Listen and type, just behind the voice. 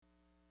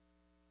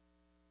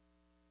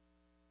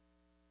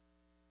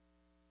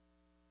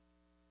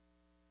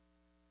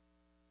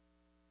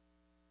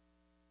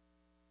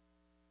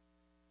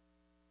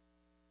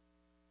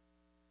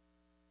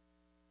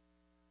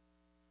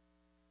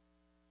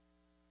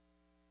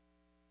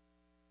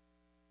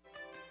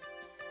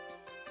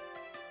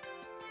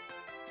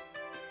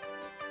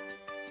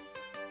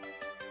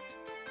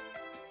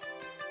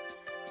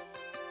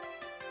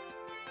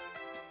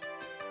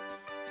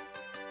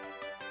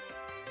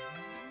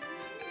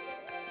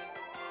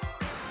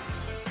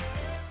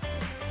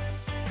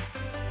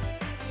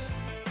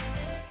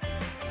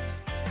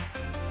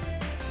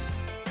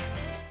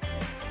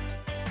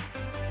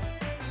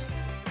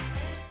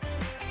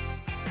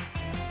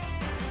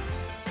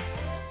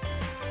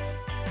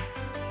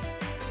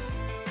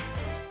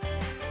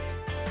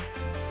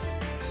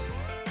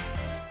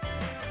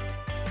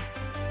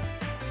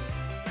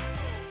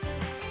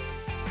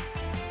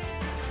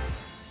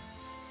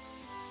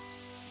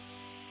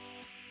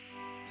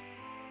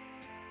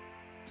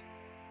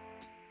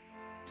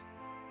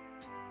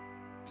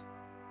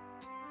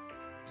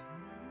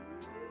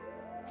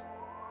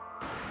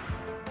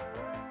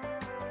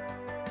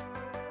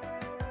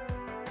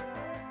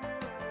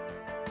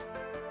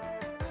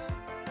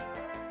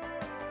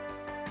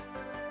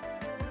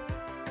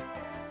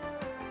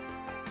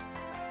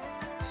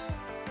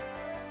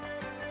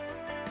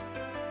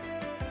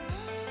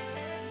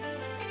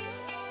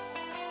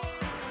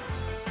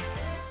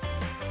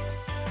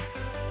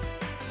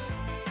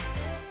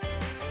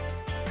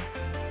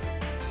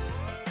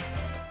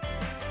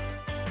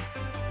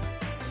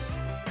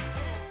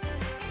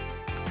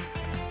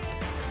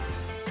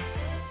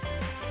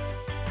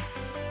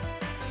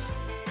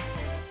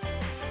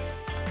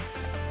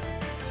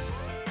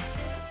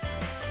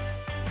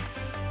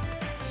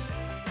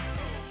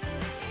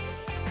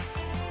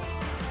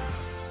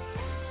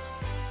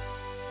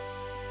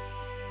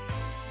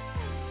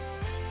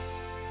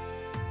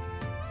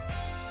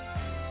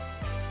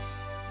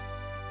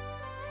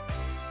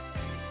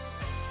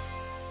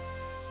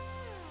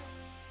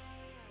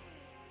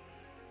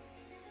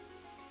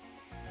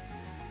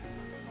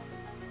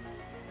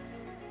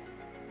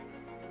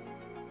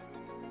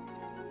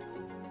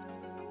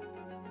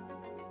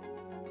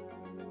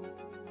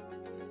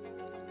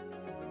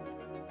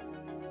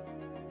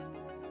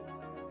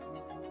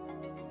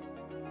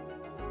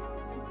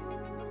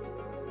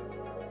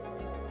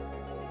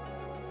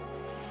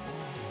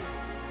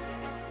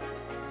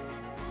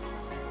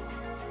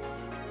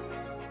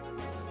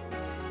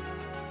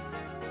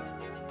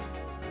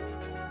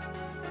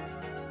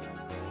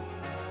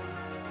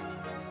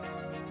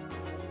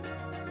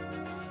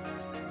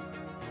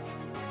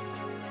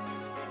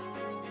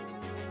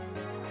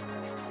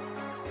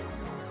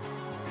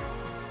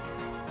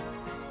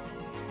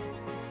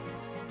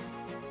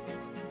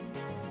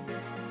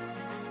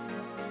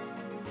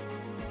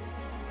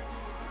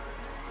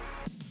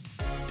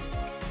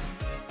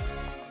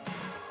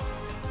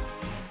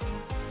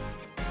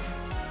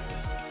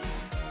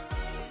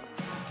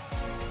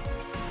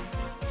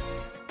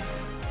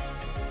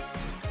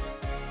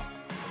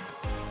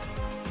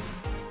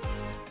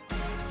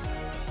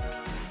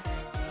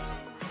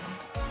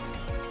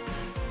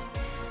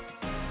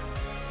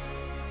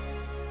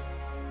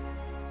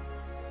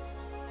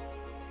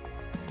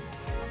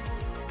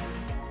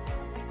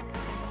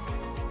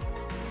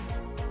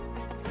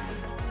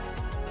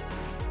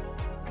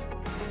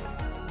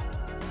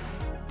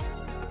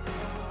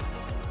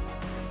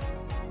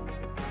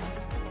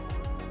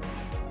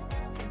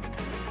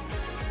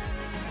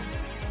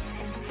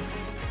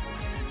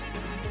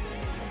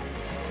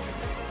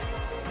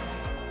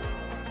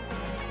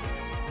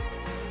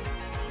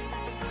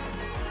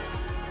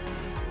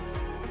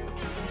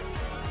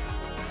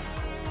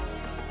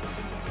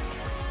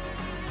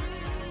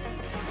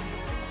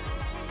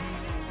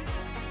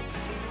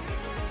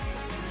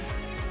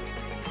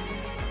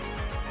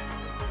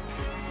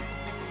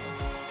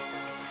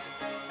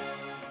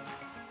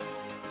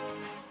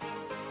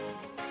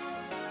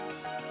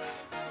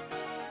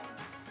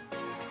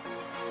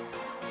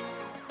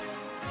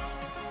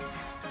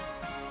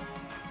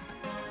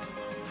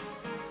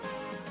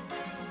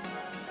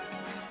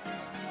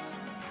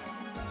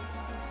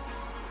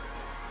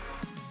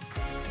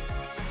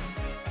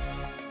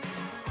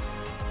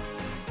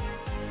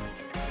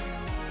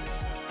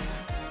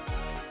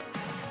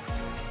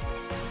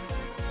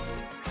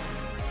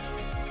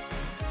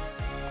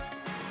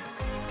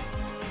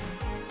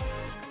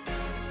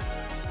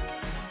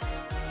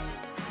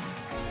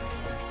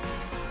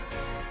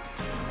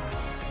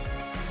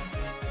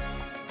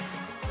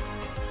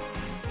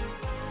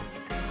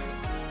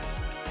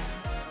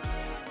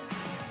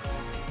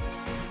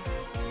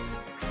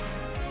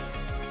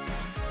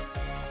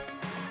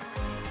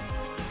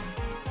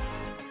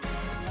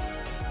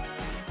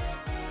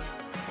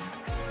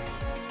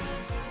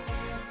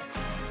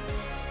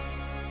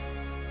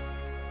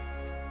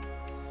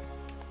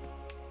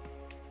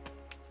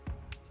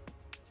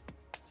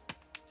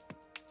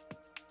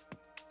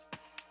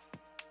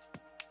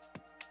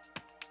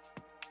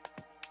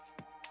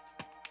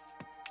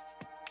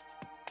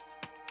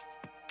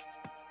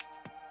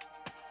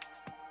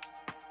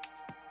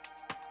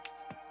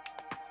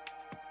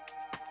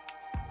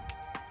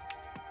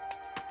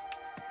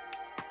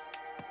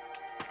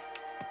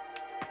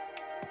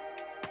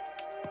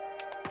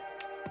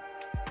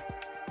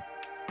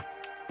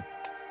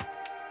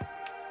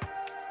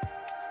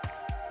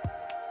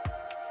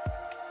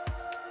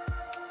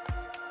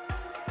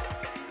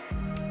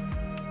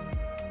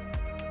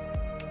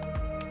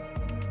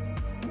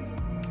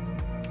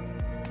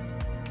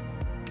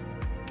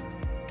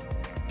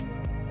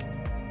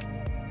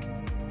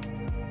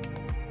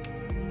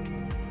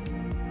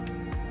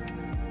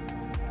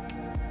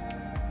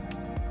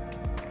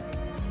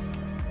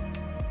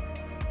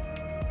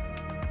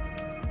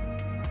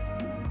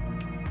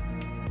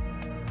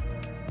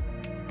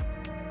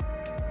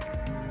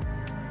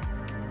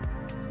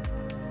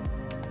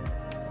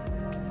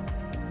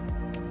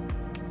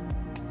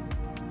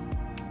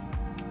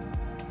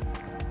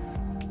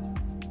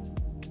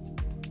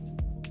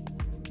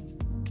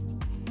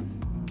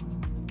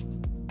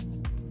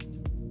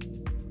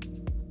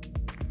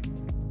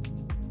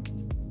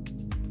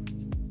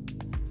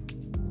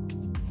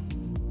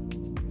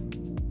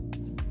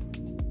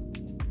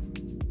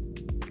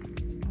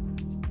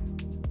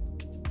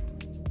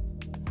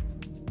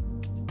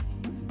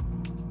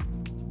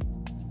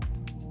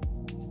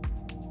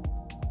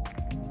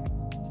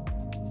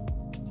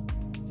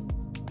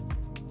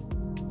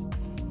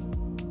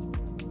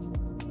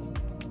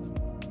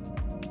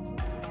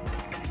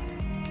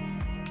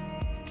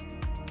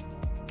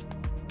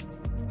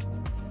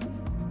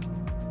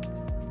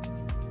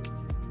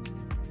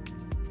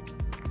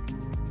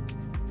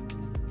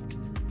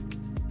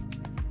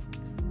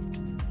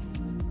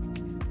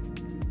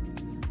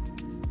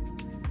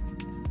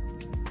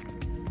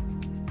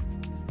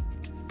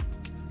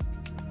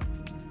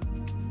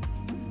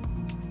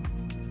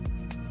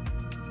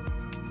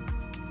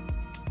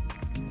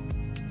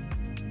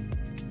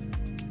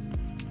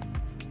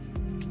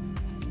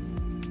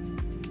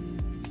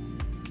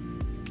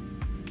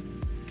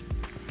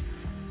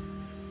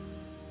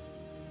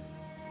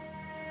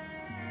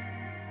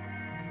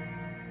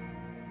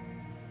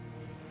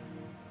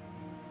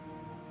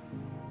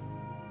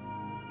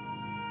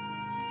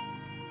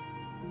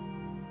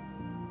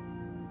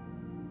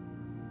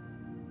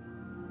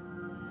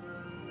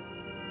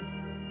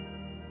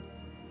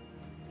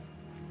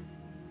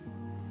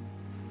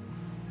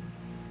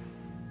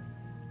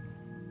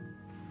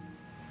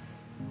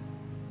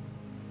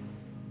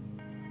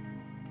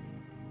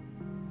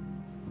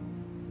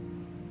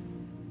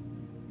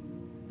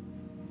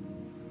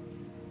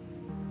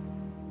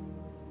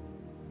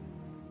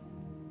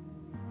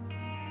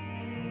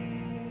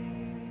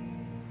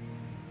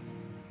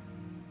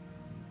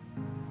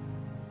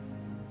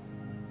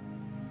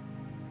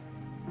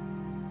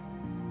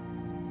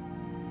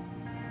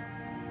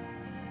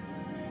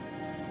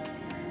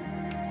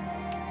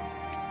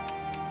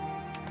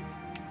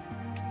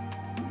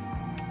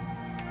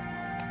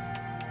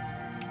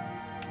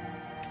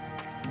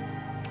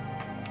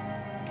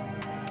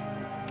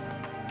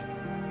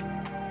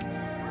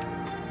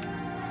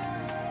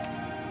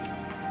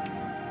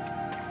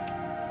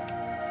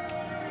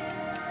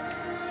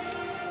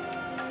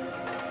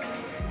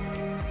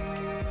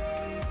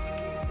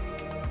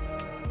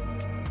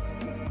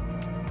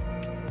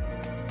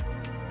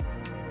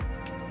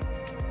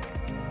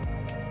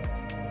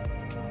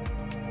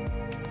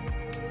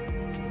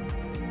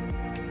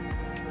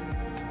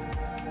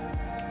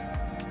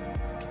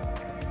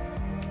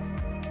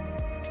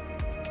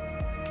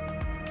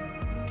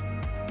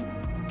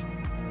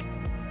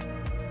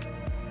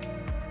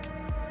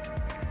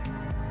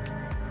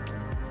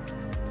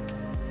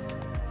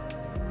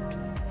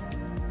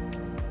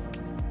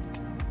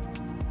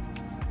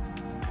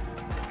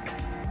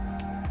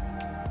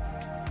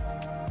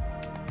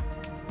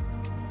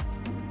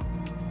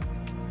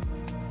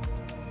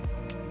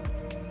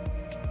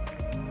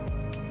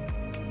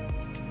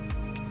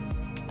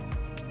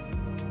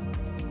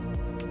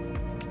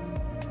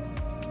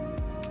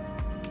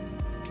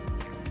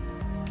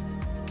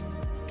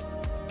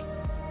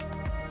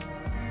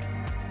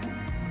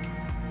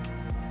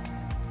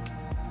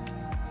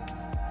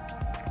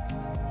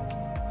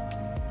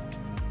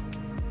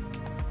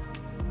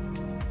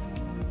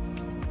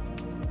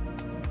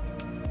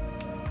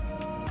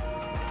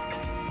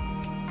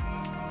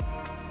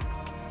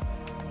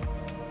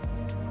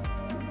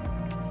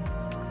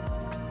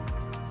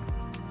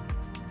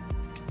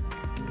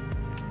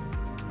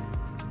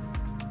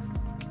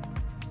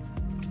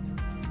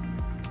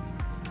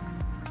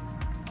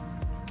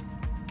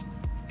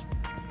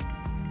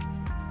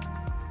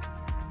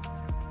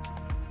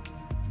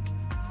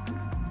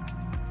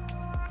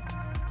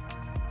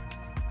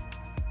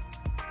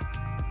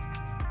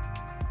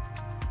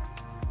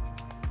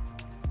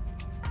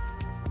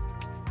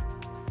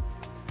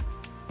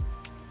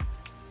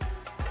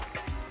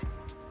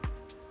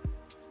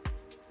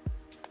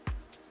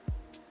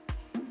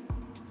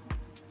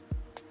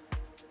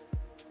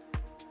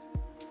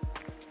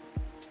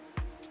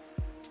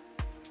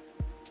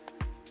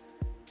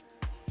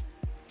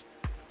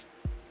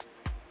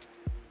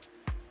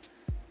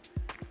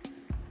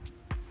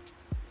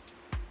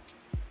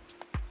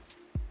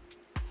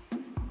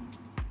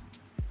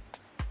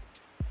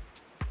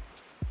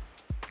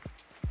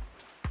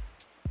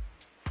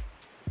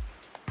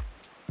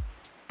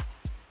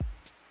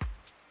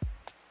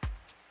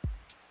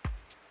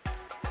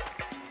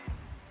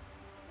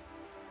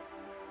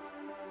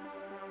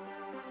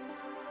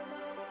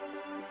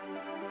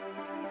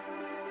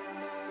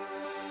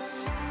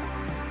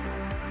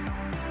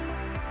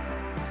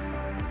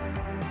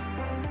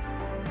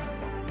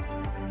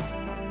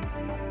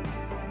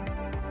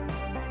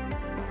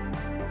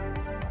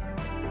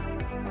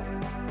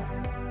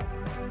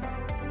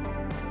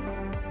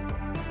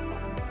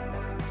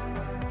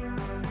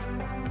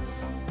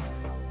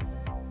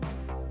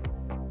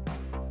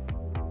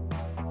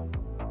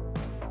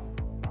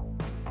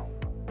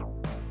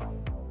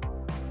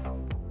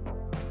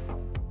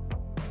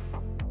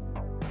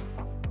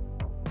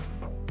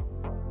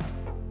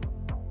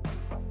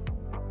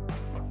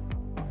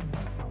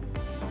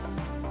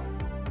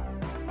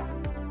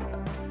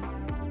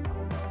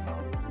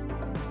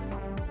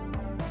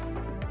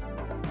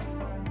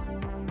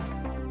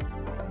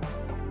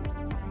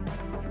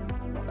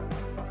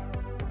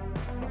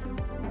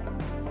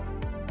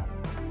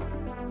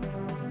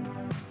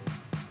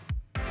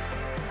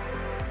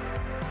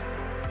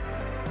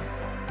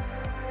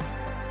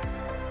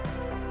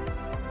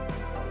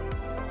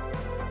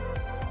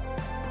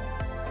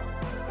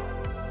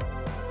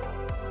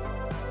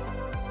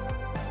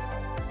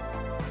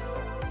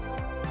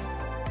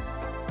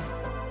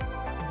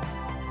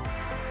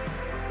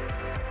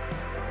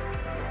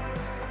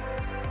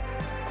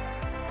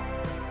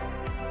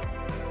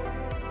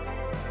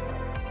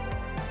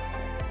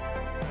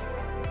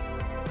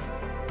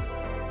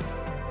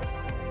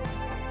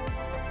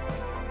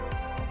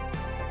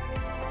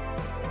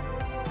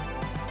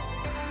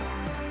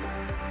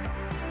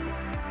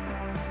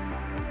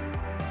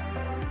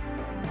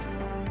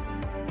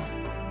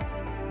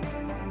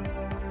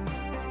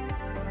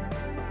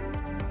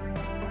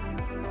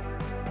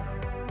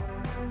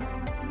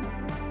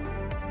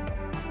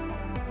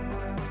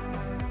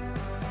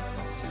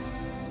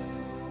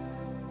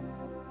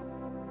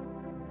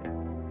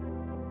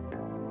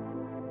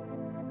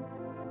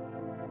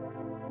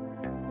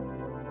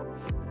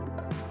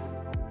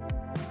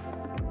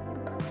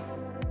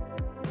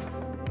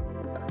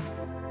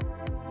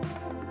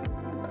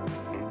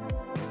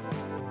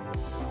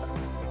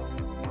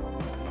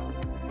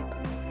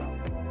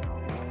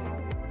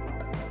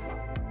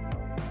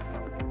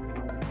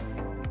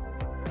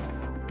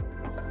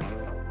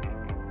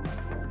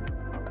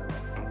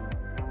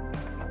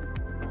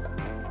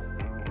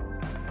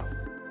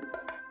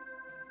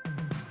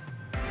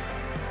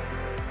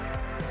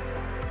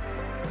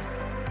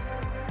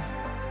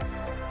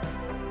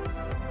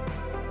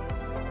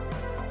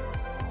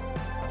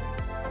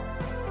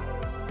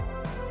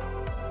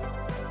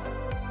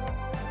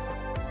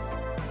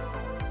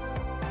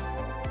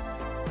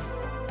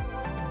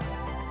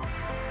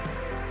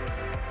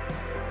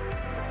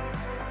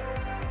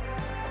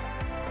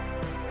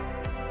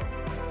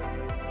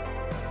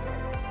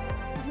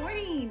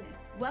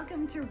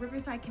Welcome to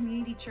Riverside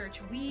Community Church.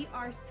 We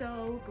are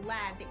so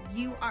glad that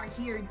you are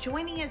here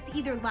joining us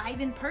either live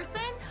in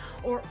person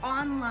or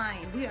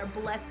online. We are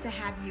blessed to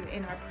have you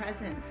in our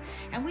presence.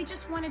 And we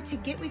just wanted to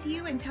get with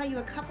you and tell you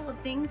a couple of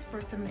things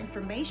for some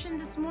information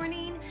this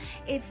morning.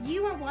 If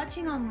you are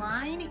watching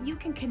online, you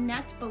can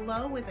connect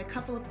below with a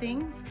couple of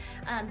things.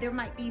 There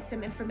might be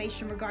some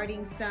information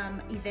regarding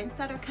some events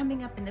that are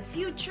coming up in the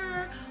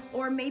future,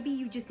 or maybe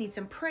you just need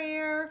some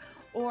prayer,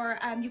 or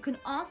you can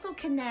also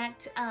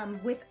connect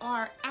with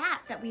our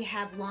app that we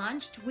have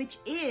launched, which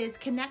is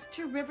Connect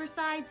to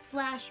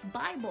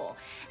Riverside/Bible.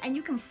 And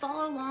you can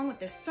follow along with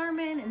the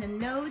sermon and the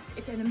notes.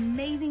 It's an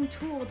amazing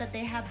tool that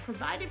they have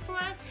provided for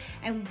us,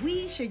 and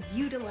we should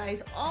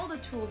utilize all the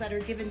tools that are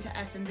given to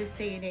us in this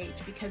day and age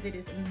because it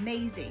is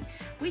amazing.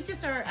 We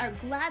just are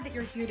glad that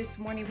you're here this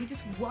morning. We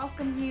just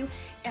welcome you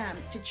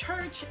to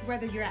church,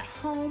 whether you're at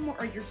home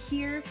or you're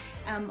here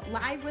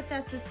live with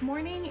us this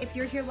morning. If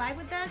you're here live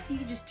with us, you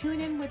can just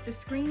tune in with the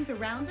screens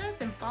around us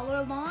and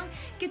follow along.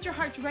 Get your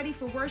hearts ready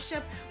for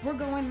worship. We're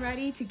going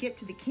ready to get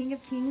to the King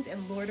of Kings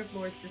and Lord of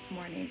Lords this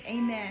morning.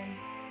 Amen.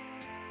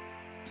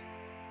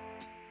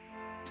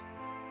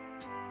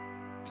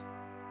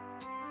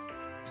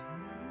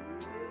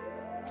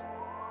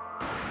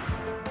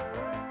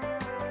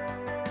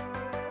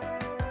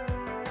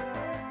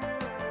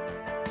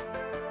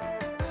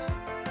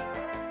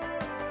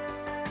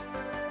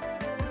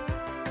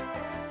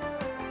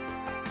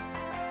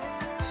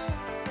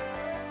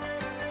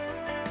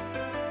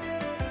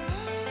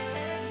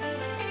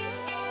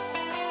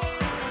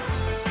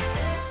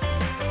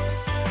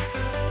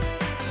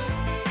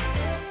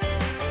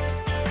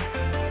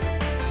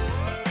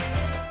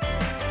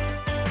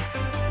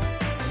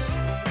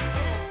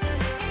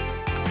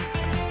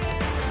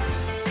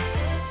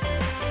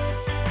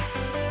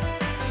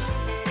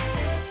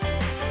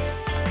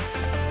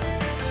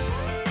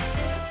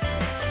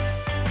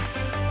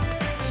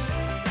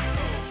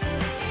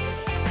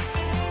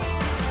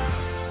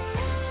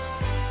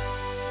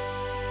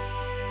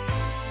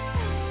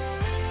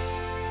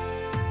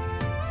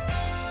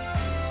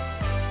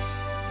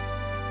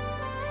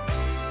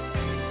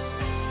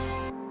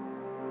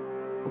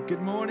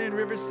 Good morning,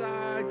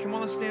 Riverside. Come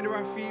on, let's stand to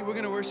our feet. We're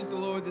going to worship the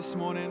Lord this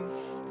morning.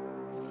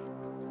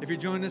 If you're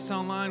joining us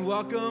online,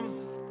 welcome.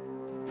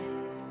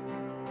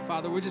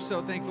 Father, we're just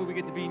so thankful we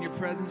get to be in your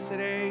presence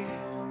today.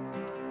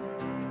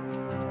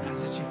 I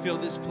ask that you fill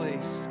this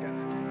place, God.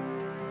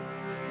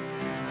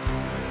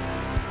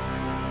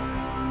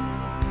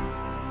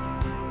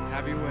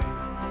 Have your way.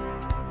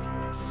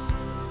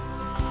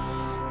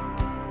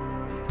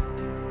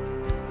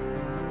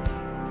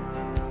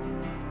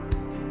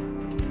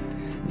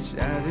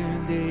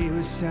 Saturday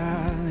was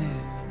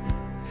silent,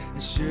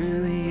 and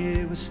surely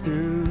it was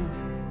through.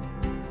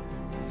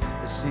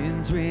 But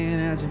since when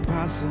has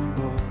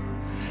impossible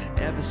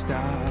ever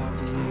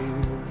stopped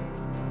you?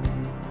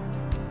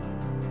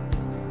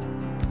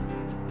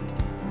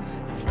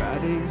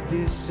 Friday's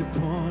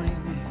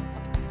disappointment,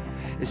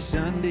 and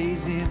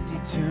Sunday's empty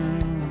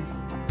tomb.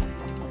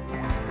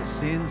 But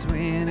since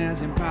when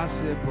has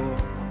impossible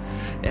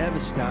ever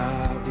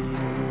stopped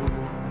you?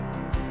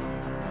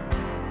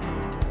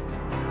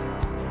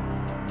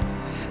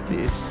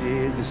 This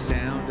is the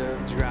sound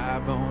of dry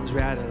bones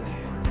rattling.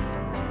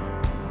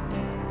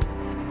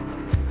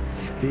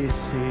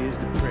 This is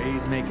the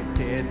praise make a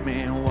dead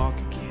man walk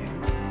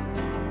again.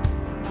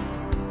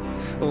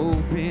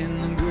 Open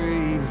the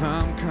grave,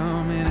 I'm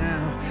coming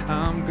out.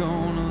 I'm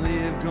gonna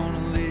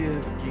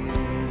live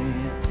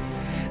again.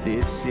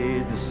 This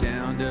is the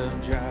sound of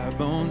dry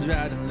bones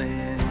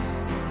rattling.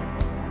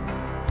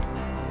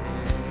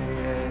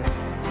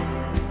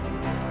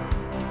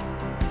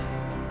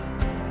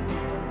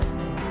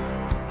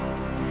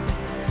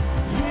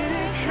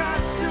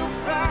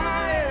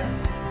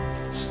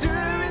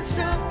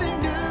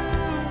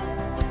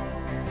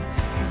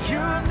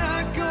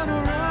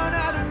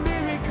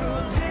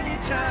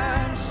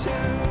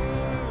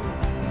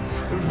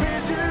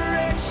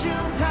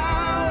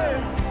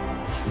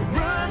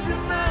 Runs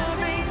in my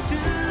veins too.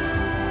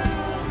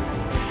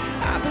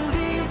 I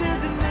believe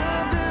there's an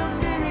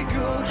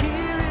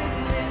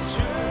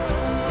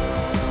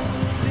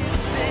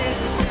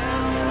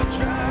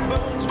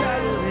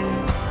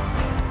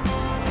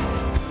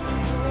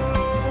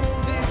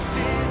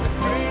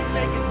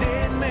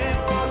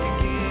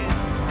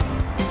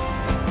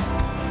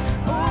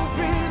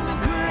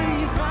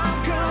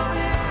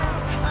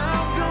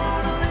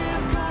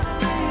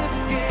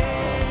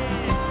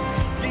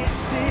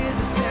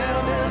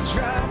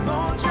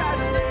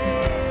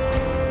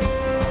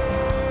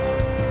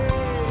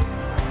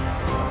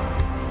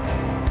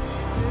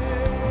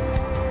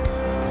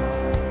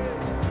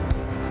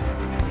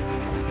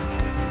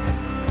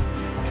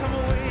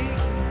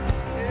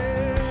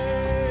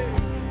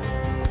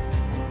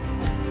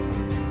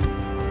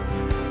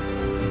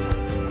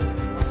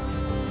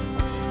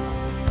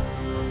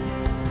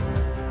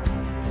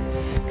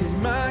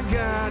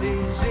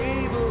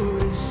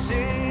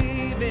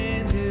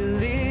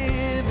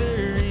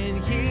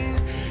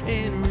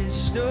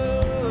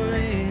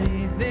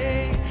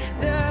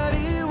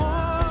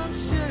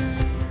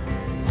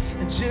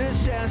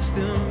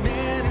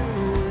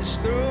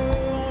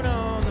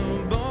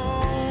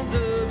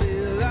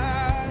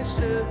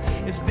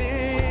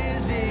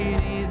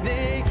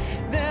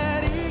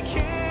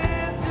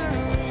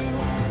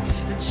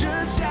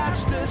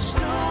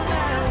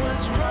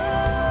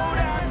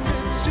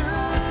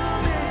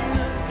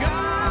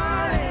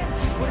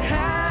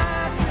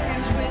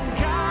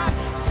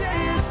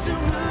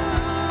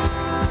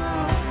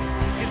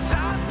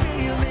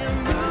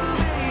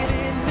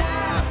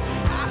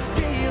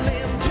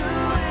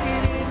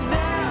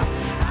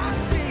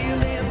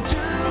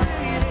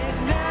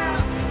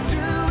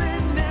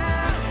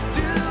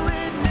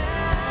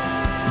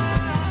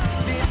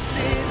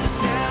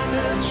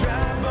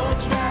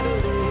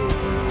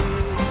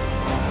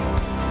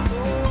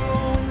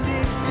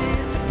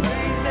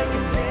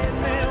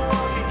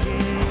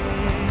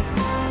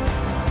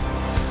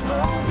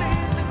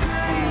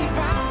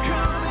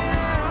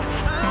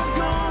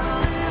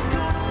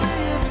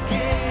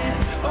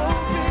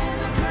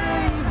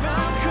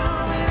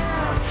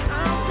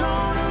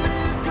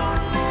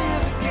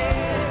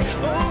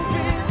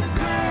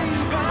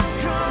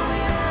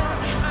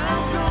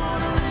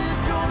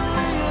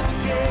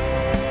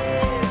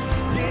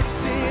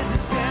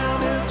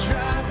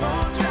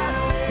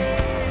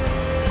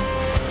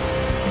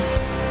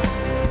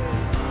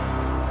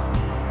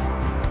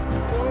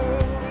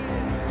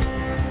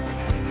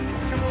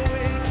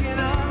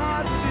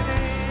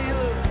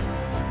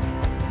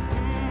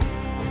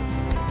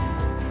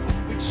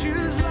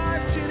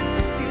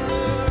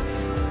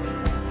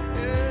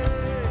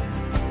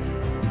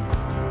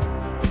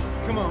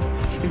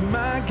 'cause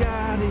my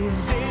God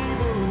is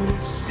able to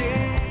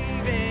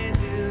save and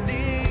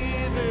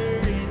deliver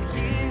and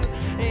heal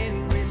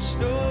and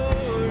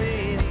restore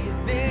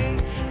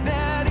anything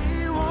that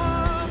He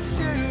wants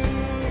to.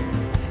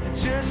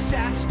 Just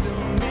ask the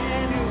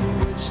man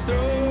who was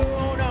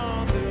thrown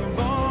on the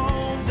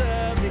bones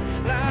of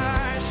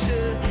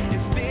Elisha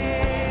if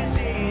there's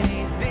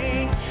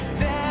anything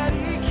that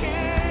He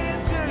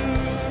can do.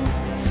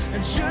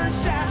 And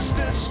just ask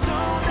the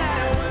stone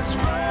that was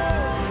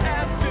rolled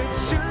at the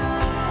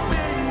tomb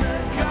in the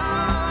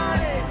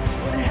garden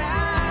what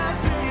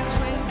happens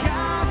when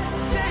God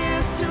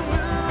says to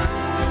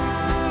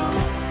move.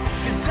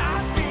 'Cause I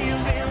feel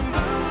Him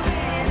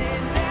moving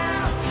it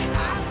now.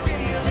 I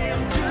feel Him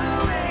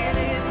doing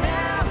it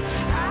now.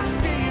 I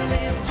feel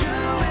Him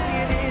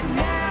doing it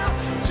now.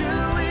 Do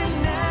it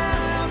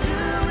now,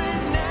 do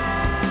it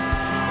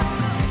now.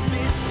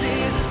 This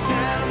is the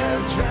sound of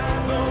dry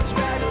bones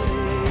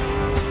rattling.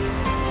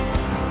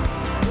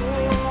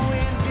 Oh,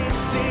 and this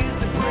is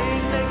the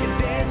praise make a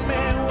dead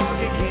man walk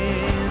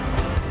again.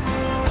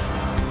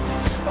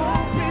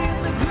 Open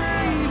the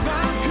grave,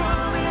 I'm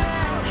coming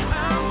out.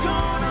 I'm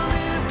gonna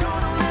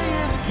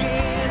live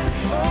again.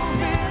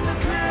 Open the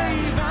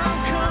grave, I'm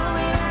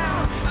coming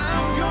out.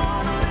 I'm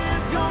gonna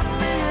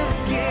live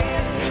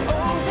again.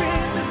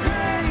 Open the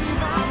grave,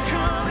 I'm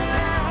coming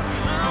out.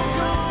 I'm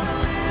gonna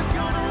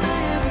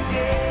live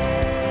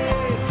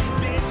again.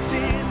 This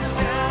is the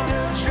sound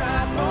of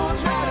dry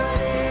bones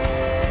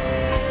rattling.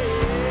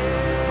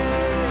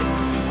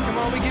 Come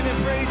on, we give Him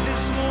praise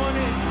this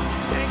morning.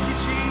 Thank you,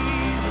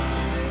 Jesus.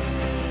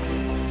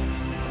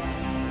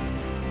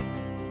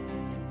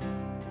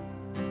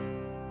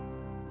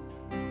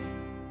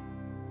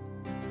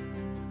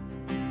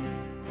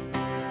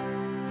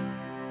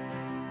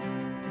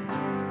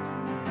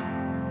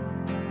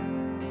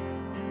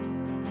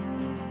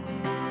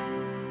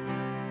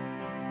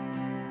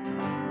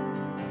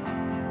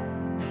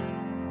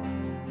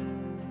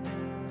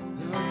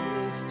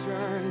 Darkness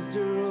tries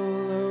to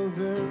roll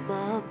over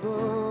my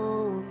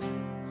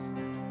bones.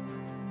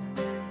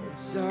 When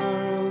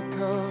sorrow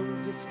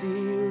comes to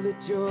steal the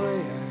joy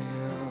I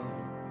own.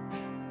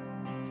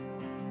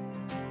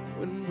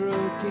 When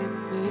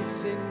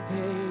brokenness and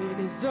pain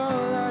is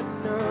all I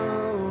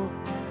know.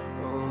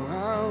 Oh,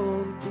 I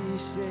won't be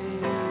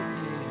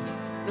shaken.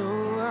 No,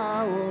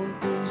 I won't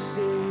be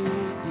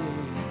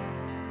shaken.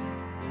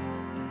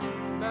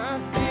 My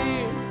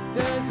fear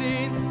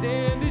doesn't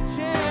stand a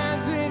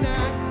chance when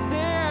I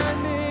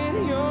stand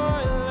in your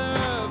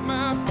love.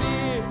 My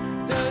fear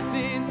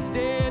doesn't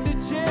stand a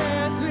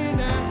chance when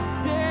I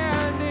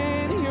stand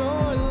in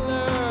your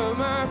love.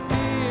 My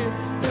fear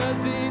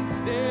doesn't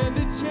stand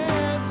a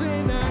chance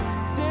when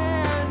I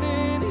stand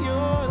in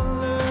your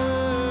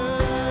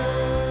love.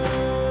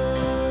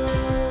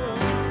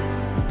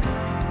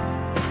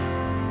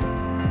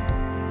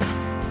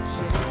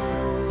 Shame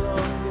no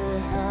longer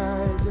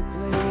has a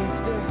place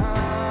to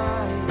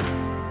hide.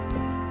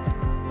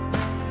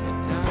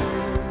 And I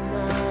am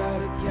not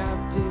a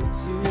captive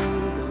to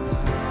the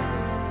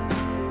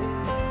lies.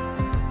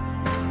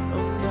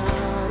 I'm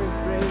not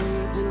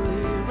afraid to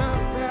leave my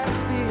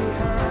past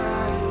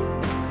behind.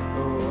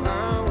 Oh, I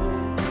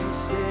won't be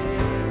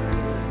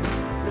shaken.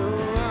 No,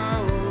 I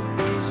won't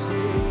be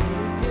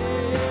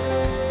shaken.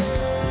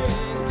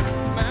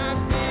 My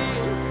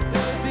fear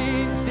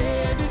doesn't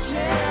stand a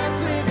chance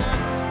when I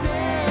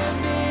stand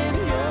in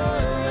your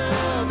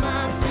love.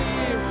 My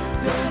fear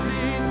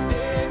doesn't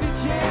stand a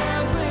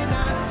chance when I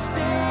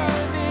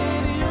stand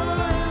in your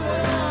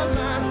love.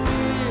 My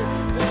fear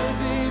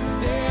doesn't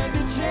stand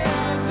a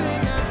chance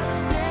when I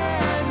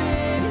stand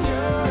in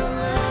your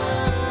love.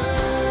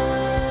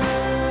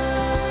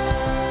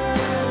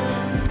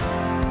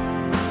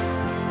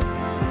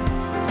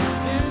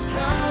 There's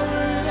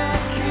power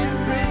that can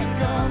break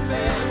off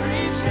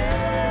every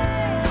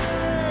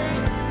chain.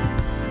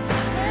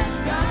 There's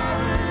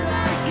power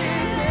that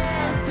can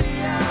empty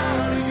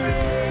out a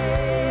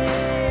grave.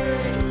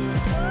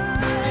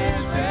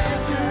 There's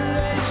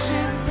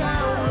resurrection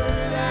power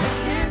that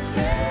can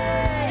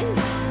save.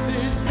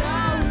 There's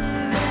power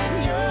in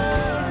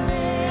your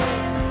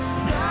name.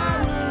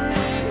 Power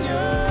in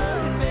your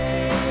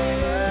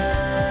name.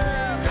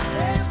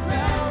 There's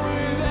power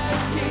that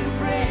can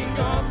break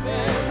off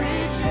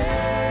every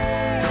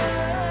chain.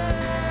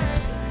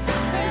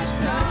 There's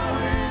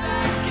power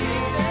that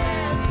can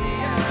empty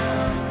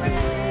out a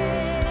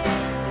grave.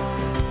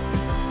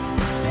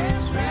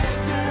 There's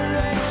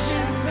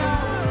resurrection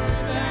power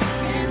that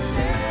can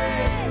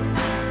save.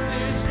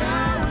 There's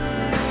power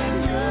in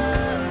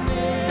your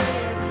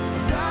name.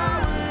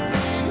 Power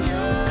in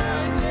your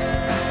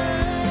name.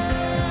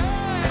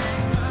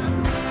 My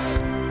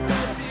faith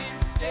doesn't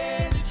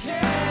stand a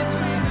chance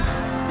when I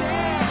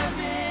stand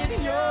in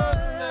your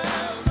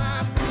love. My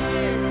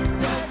fear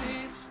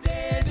doesn't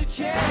stand a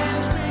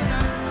chance when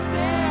I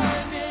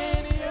stand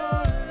in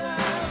your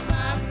love.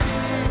 My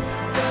fear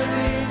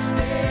doesn't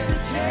stand a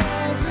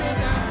chance when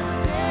I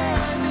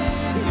stand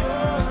in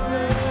your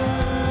love.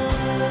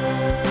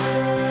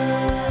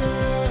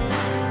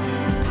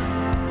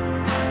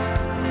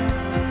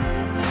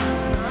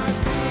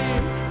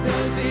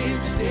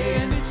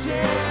 stand a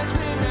chance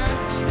when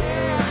I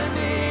stand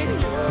in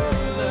your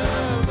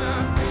love? My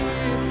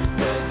fear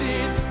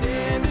doesn't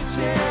stand a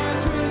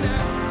chance when I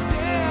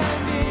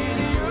stand in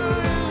your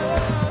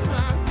love.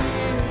 My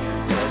fear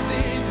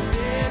doesn't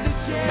stand a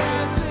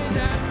chance when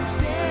I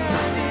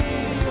stand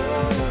in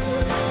your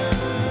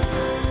love.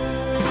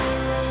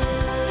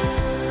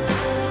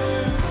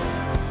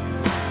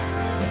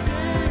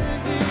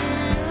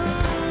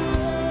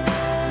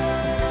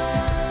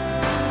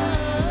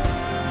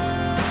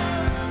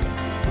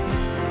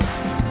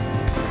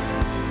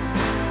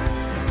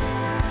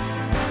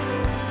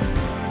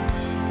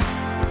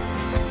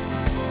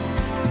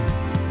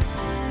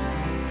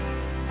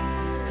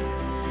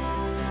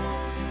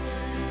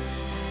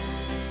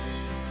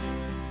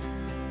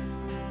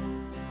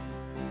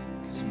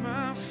 Stand in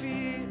my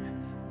fear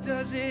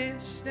doesn't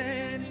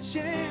stand a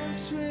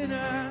chance when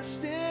I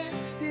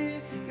stand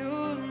in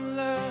your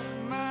love.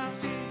 My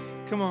fear,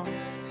 come on,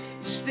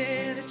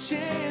 stand a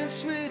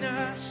chance when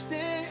I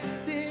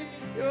stand in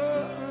your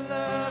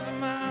love.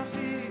 My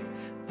fear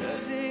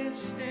doesn't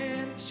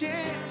stand a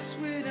chance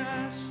when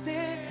I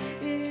stand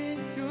in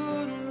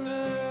your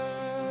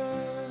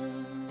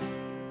love.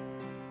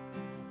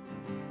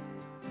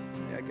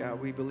 Yeah, God,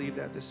 we believe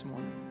that this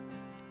morning.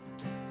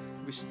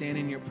 We stand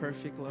in your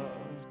perfect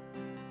love.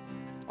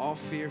 All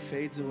fear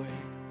fades away,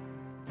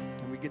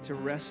 and we get to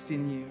rest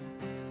in you,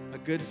 a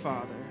good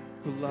Father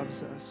who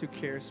loves us, who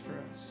cares for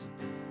us.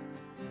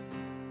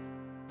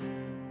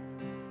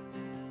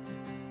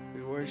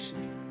 We worship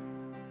you.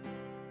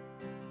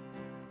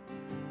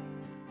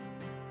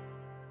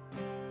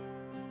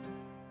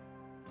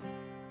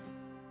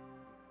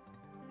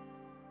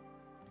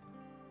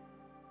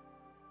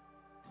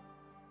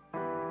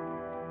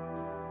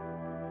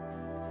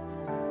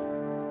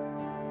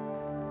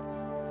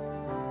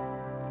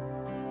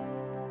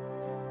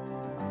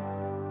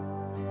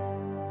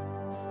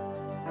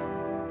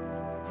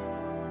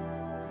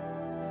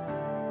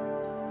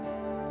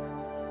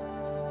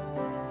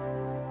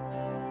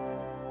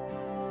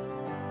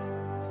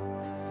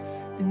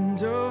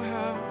 And oh,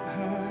 how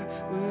high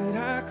would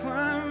I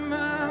climb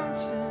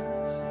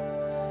mountains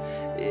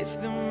if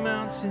the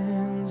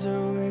mountains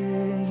are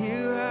where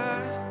you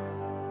are?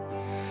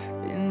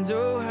 And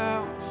oh,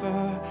 how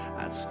far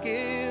I'd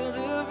scale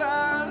the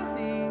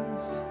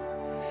valleys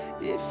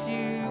if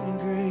you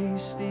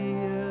grace the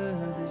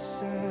other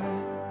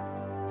side.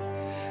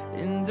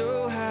 And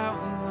oh, how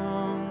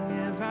long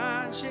have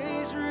I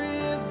chased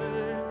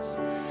rivers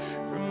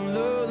from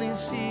lonely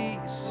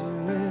seas to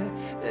where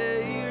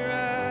they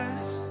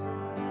rise,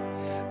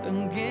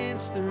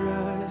 against the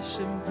rush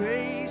of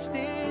grace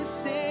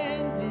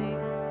descending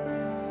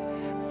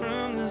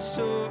from the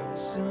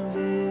source of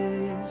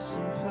His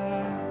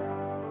supply.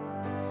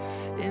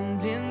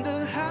 And in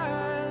the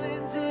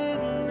highlands,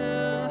 in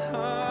the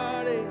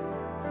heartache,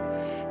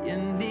 you're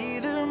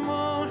neither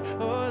more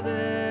or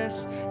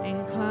less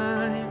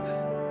inclined.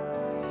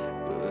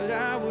 But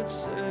I would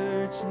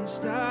search and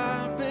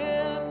stop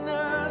at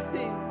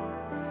nothing,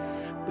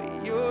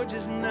 but you're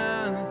just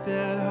not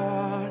that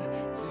hard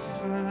to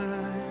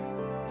find.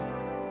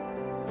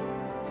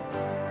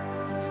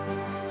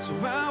 So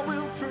I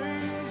will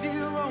praise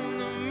you on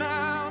the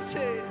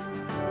mountain,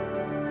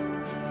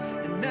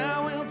 and I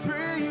will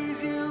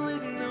praise you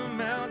in the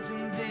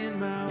mountains in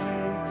my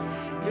way.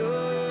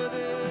 You're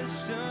the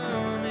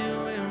summit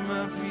where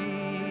my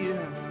feet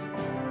are.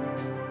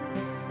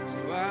 So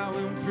I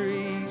will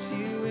praise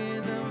you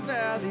in the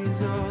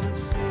valleys all the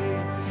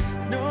same.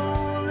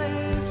 No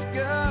less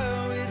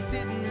God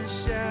within the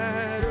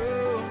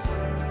shadows,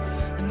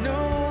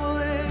 no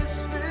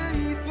less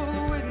faithful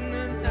when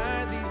the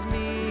night leads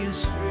me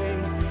astray.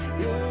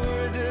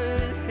 You're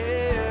the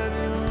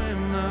heaven where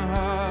my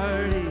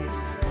heart is,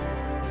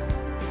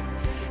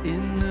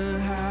 in the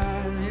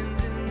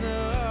highlands, in the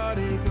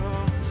heartache,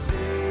 all the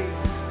same.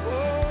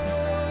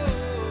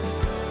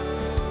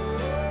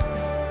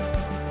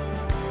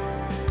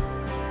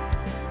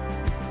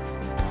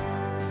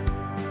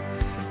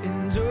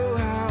 And oh,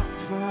 how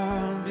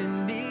far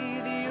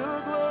beneath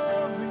your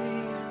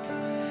glory,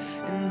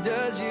 and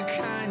does your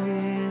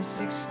kindness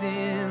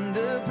extend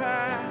the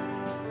path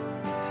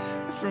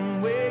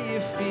from where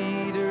your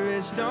feet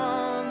rest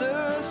on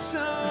the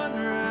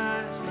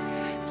sunrise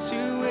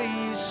to where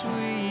you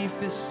sweep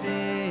the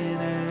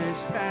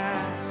sinner's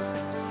past?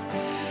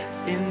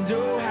 And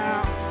oh,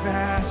 how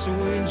fast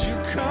would you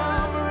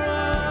come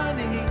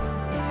running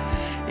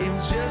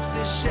if just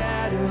to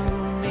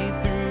shadow me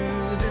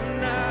through the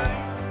night,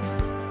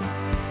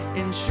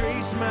 and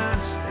trace my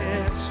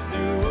steps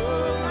through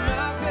all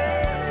my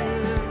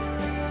failure,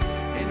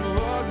 and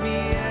walk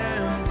me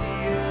out the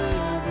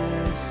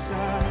other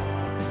side?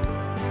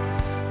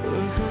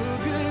 For who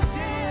could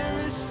dare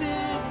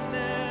ascend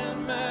that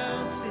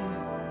mountain,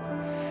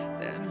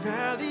 that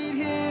valleyed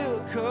hill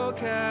called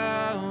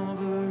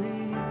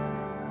Calvary,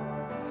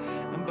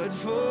 but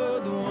for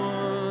the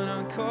one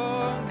I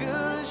call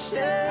Good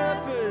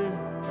Shepherd,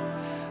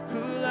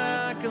 who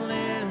like a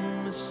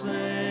lamb was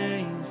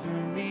slain for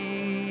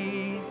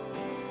me?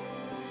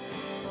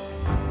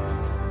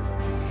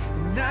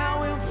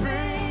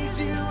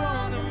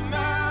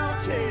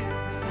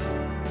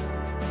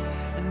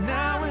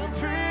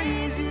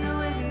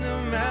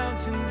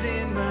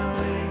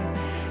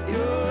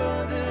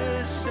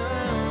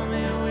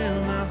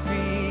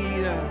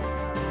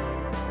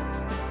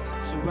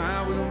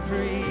 I will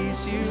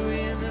praise you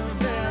in the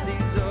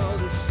valleys, all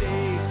the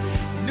same.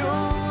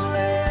 No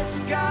less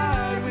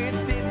God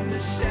within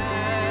the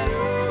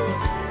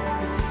shadows,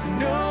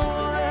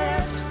 no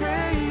less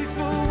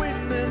faithful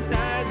when the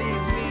night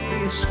leads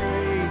me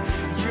astray.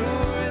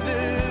 You're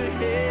the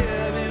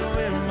heaven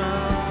where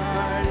my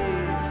heart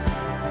is,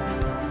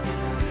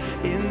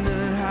 in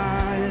the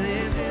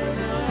highlands, in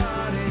the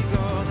heartache,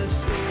 all the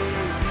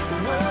same.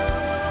 Whoa.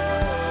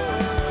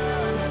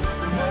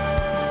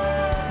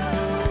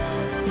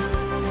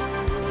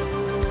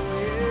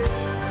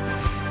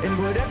 And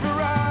whatever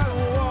I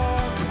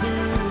walk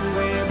through,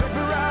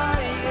 wherever I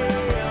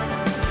am,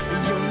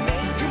 your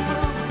name can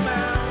move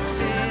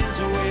mountains,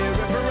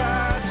 wherever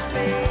I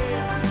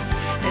stand.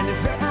 And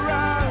if ever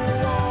I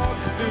walk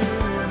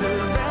through the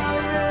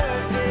valley of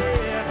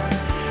death,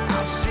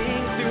 I'll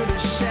sing through the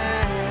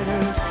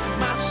shadows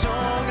my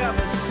song of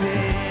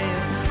ascent.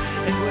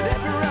 And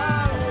whatever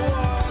I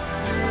walk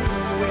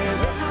through,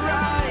 wherever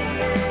I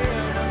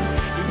am,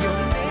 your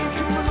name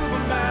can move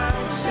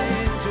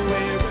mountains,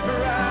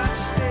 wherever I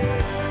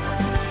stand.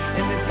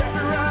 And if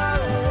ever I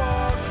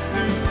walk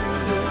through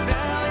the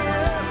valley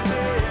of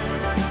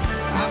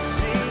death, I'll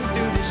sing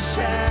through the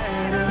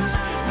shadows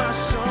my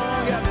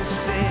song of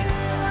ascent,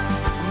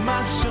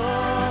 my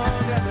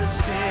song of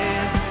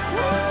ascent.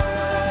 Whoa,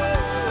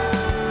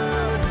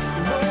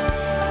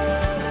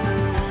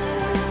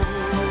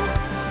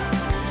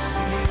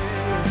 sing it,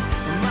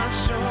 my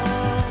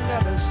song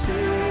of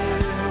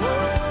ascent.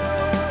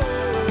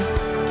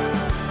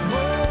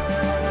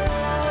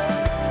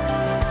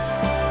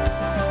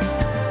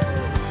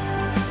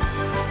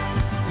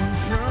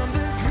 From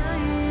the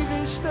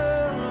gravest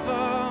of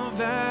all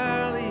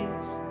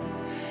valleys,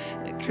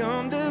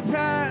 come the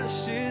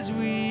pastures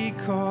we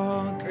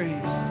call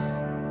grace,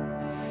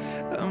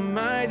 a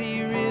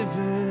mighty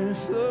river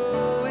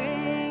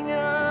flowing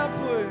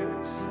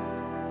upwards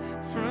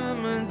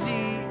from a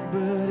deep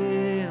but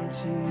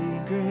empty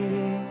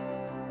grave.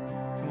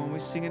 Come on, we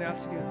sing it out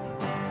together.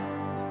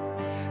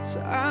 So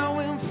I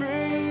will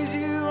praise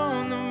you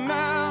on the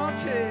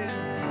mountain,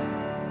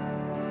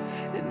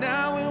 and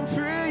I will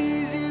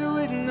praise you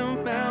in the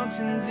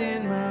mountains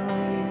in my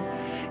way.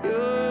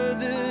 You're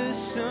the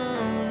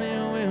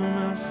summit where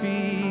my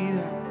feet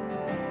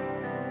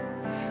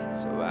are.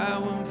 So I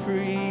will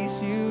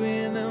praise you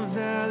in the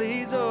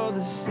valleys, all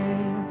the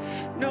same.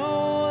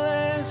 No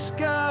less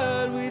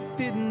God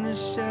within the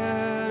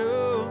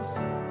shadows,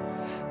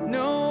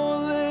 no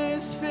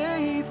less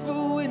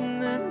faithful when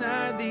the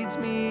night leads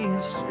me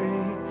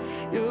astray.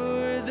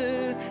 You're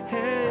the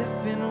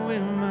heaven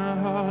where my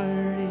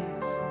heart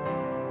is,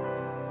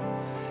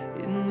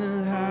 in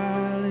the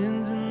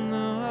highlands, in the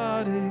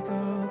heartache,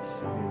 all the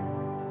same.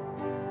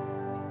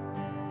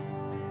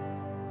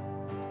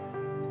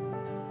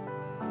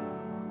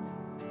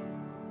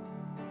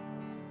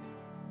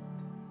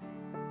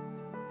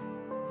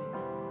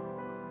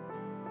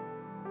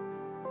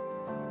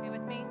 Pray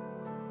with me.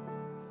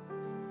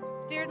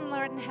 Dear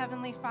Lord and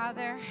Heavenly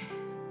Father,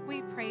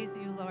 we praise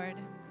you, Lord.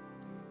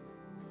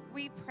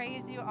 We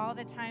praise you all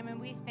the time, and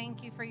we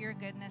thank you for your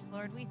goodness,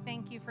 Lord. We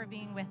thank you for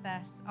being with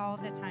us all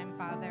the time,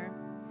 Father.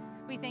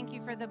 We thank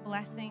you for the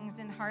blessings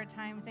in hard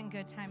times and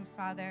good times,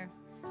 Father.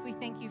 We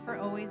thank you for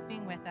always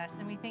being with us,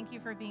 and we thank you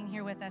for being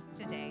here with us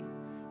today.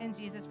 In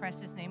Jesus'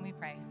 precious name we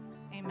pray.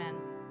 Amen.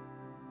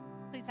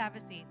 Please have a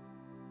seat.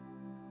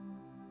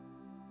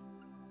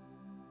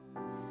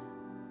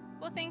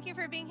 Well, thank you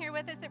for being here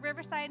with us at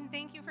Riverside, and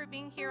thank you for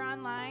being here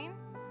online.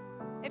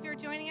 If you're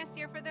joining us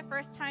here for the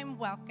first time,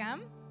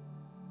 welcome.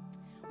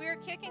 We are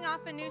kicking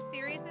off a new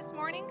series this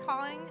morning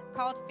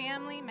called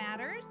Family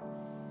Matters.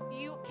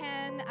 You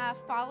can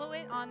follow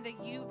it on the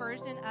U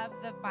version of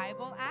the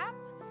Bible app.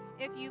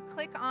 If you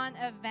click on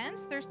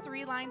events, there's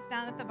 3 lines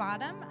down at the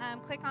bottom.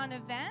 Click on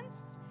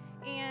events,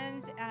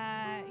 and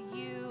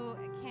you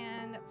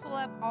can pull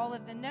up all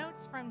of the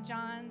notes from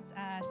John's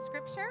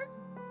scriptures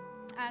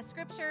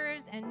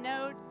and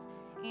notes,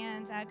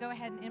 and go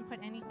ahead and input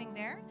anything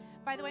there.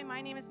 By the way, my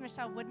name is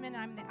Michelle Woodman.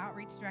 I'm the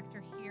outreach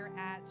director here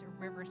at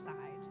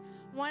Riverside.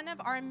 One of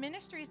our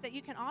ministries that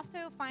you can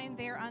also find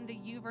there on the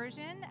U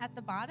version at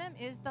the bottom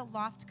is the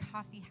Loft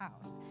Coffee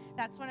House.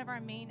 That's one of our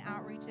main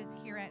outreaches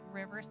here at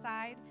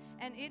Riverside,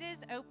 and it is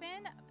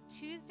open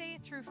Tuesday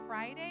through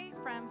Friday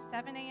from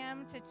 7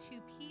 a.m. to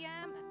 2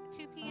 p.m.,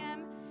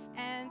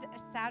 and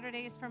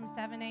Saturdays from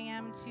 7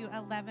 a.m. to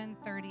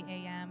 11:30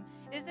 a.m.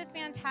 It is a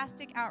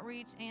fantastic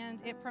outreach,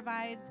 and it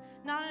provides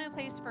not only a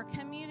place for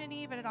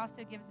community, but it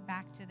also gives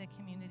back to the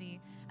community.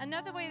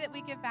 Another way that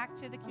we give back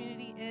to the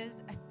community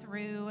is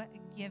through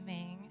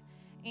giving.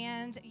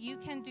 And you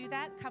can do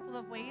that a couple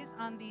of ways.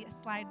 On the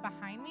slide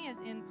behind me is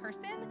in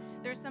person.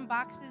 There's some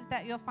boxes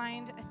that you'll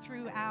find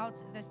throughout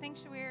the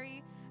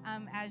sanctuary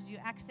as you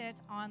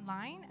exit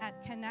online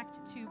at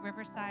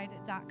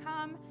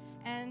connecttoriverside.com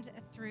and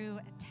through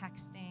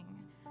texting.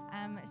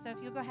 So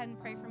if you'll go ahead and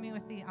pray for me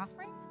with the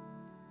offering.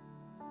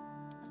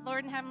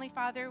 Lord and Heavenly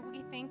Father,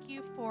 we thank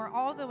you for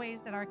all the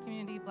ways that our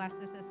community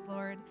blesses us,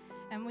 Lord.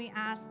 And we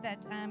ask that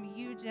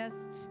you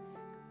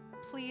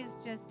please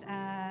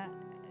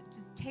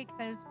just take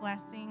those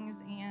blessings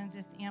and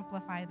just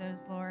amplify those,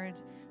 Lord.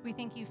 We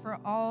thank you for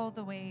all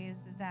the ways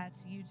that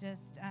you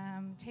just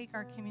take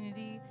our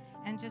community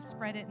and just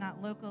spread it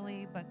not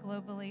locally, but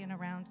globally and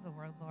around the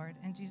world, Lord.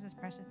 In Jesus'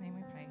 precious name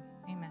we pray.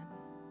 Amen.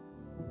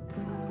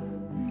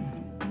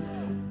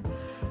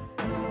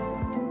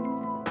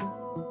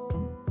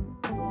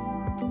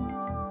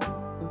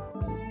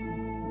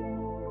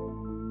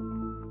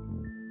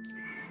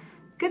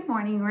 Good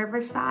morning,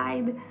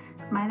 Riverside.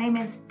 My name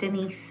is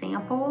Denise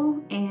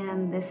Sample,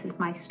 and this is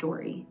my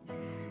story.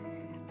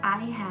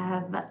 I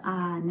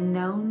have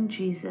known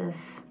Jesus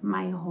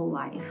my whole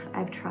life.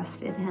 I've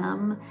trusted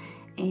him,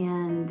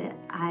 and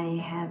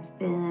I have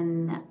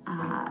been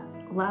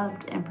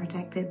loved and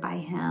protected by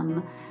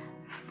him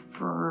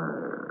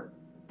for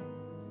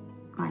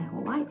my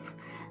whole life.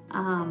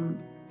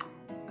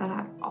 But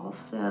I've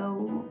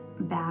also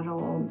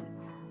battled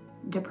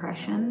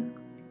depression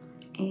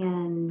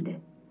and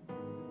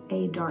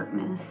a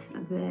darkness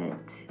that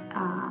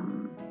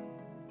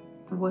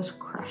was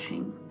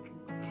crushing.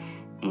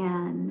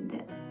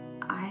 And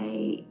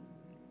I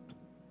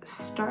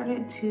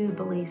started to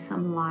believe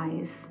some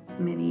lies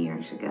many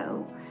years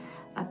ago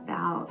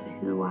about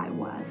who I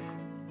was,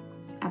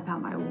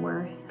 about my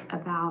worth,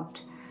 about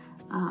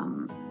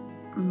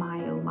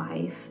my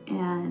life.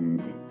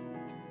 And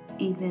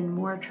even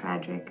more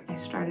tragic,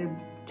 I started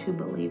to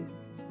believe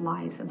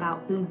lies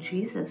about who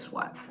Jesus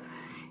was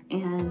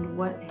and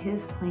what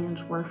his plans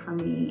were for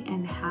me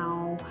and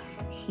how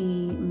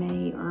he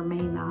may or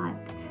may not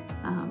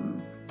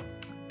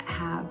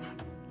have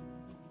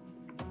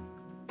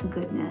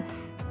goodness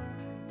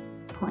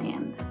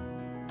planned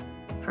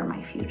for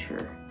my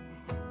future.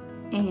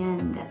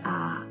 And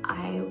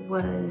I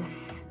was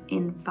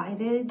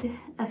invited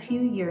a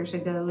few years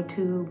ago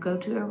to go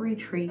to a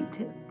retreat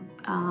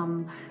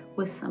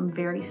with some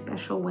very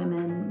special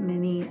women,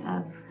 many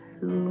of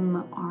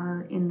whom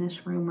are in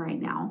this room right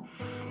now.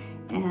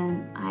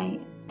 And I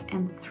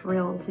am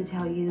thrilled to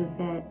tell you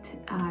that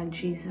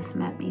Jesus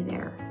met me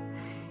there.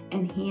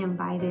 And he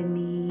invited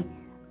me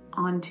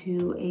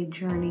onto a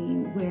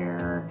journey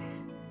where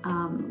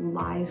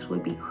lies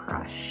would be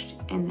crushed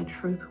and the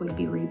truth would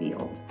be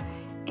revealed.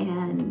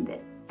 And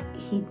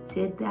he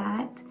did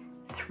that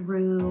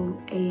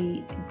through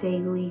a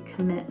daily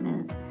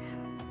commitment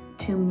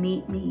to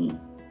meet me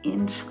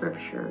in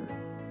Scripture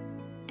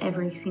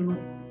every single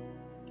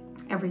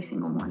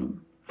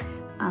morning.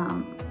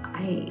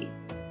 I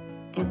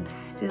am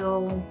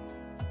still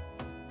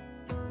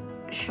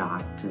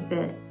shocked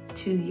that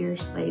 2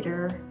 years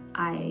later,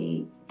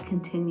 I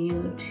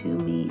continue to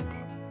meet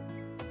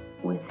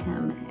with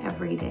him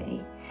every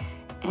day.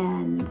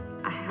 And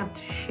I have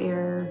to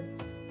share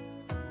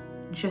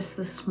just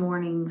this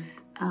morning's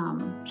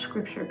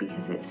scripture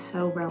because it's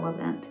so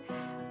relevant.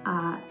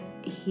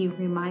 He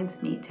reminds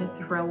me to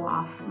throw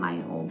off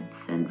my old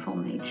sinful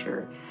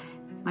nature,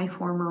 my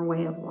former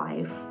way of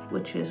life,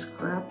 which is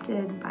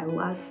corrupted by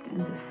lust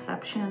and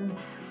deception,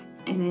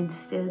 and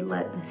instead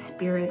let the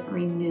Spirit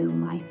renew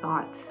my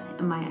thoughts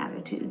and my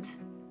attitudes,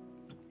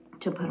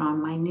 to put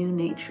on my new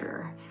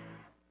nature,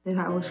 that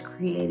I was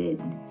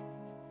created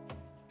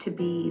to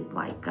be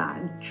like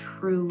God,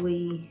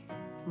 truly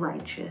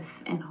righteous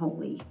and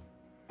holy.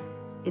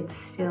 It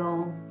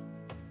still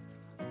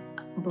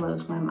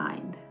blows my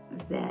mind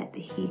that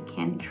he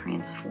can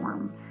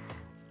transform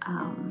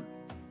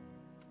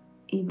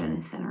even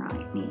a sinner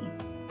like me.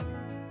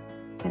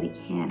 But he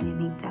can and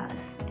he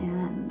does.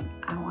 And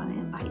I want to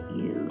invite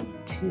you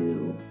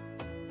to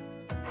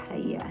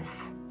say yes.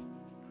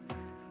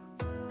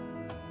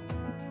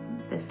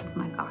 This is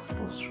my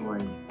gospel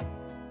story.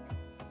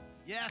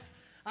 Yes,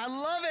 I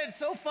love it.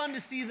 So fun to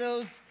see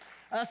those.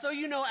 As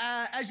you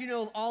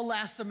know, all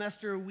last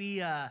semester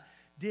we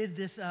did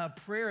this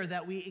prayer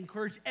that we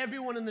encouraged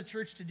everyone in the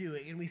church to do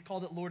it, and we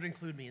called it Lord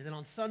Include Me. And then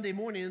on Sunday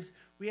mornings,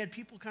 we had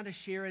people kind of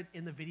share it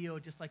in the video,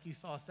 just like you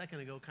saw a second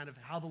ago, kind of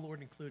how the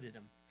Lord included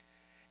them.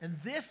 And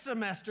this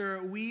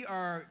semester, we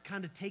are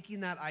kind of taking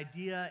that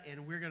idea,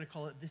 and we're going to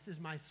call it This Is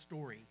My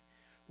Story,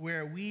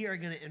 where we are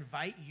going to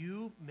invite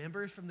you,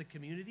 members from the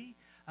community,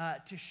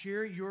 to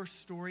share your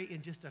story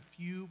in just a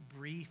few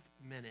brief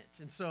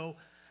minutes. And so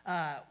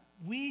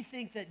we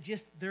think that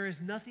just there is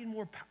nothing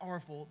more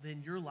powerful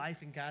than your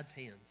life in God's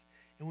hands.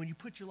 And when you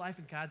put your life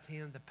in God's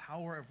hands, the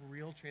power of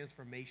real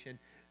transformation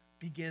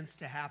begins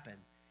to happen.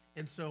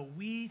 And so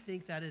we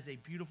think that is a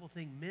beautiful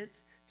thing meant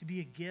to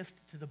be a gift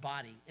to the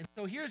body. And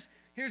so here's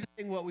the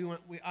thing what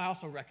I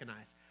also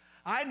recognize.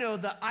 I know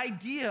the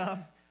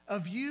idea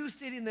of you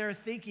sitting there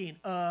thinking,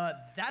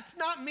 that's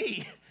not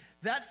me.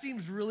 That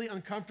seems really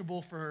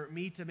uncomfortable for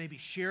me to maybe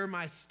share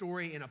my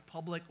story in a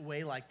public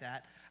way like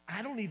that.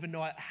 I don't even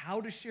know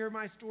how to share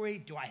my story.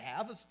 Do I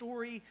have a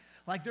story?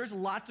 Like, there's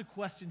lots of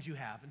questions you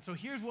have. And so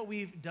here's what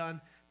we've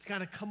done to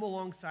kind of come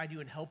alongside you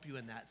and help you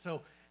in that.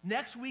 So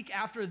next week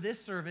after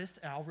this service,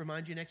 I'll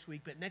remind you next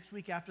week, but next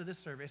week after this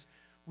service,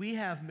 we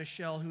have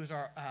Michelle, who is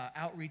our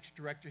outreach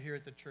director here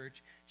at the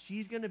church.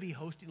 She's going to be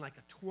hosting like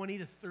a 20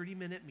 to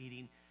 30-minute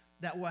meeting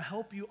that will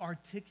help you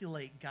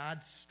articulate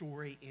God's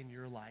story in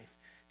your life,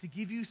 to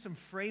give you some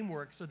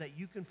framework so that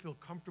you can feel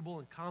comfortable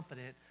and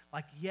confident,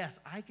 like, yes,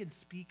 I can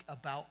speak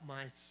about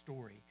my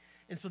story.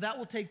 And so that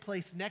will take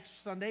place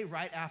next Sunday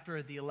right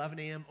after the 11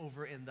 a.m.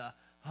 over in the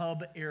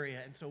Hub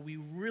area. And so we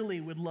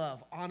really would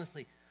love,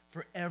 honestly,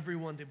 for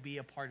everyone to be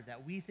a part of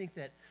that. We think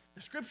that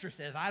the Scripture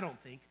says, I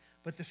don't think,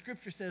 but the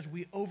Scripture says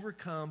we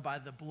overcome by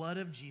the blood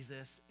of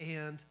Jesus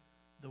and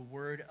the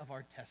word of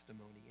our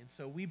testimony. And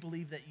so we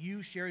believe that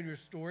you sharing your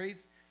stories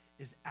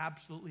is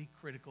absolutely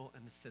critical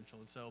and essential.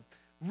 And so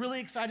really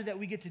excited that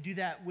we get to do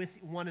that with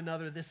one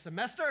another this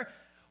semester.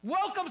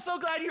 Welcome, so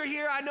glad you're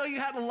here. I know you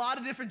had a lot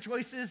of different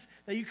choices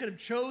that you could have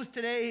chose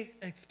today,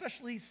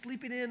 especially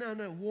sleeping in on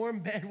a warm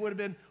bed would have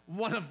been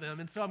one of them.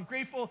 And so I'm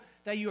grateful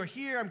that you are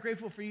here. I'm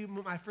grateful for you,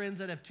 my friends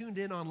that have tuned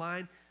in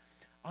online.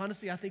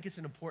 Honestly, I think it's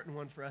an important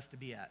one for us to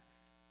be at.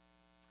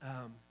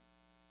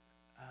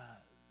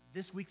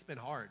 This week's been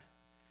hard.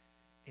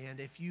 And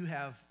if you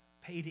have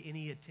paid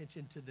any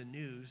attention to the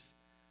news,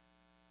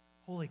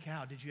 holy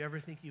cow, did you ever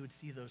think you would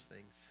see those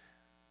things?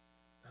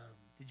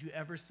 Did you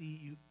ever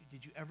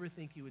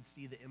think you would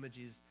see the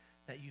images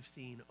that you've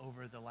seen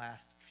over the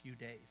last few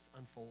days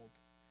unfold?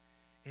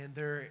 And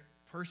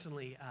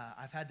personally,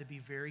 I've had to be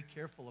very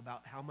careful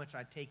about how much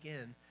I take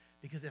in,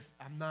 because if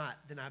I'm not,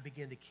 then I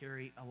begin to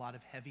carry a lot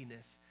of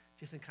heaviness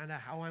just in kind of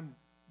how I'm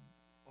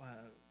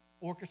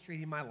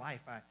orchestrating my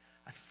life. I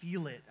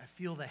feel it. I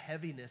feel the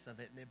heaviness of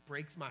it, and it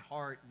breaks my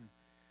heart.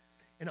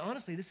 And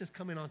honestly, this is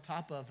coming on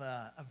top of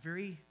a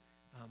very,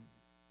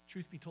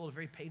 truth be told, a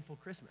very painful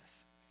Christmas,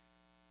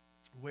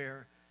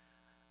 where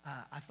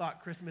I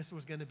thought Christmas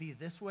was going to be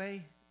this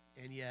way,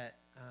 and yet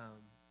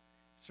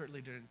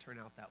certainly didn't turn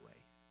out that way.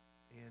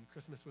 And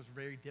Christmas was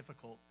very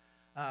difficult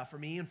for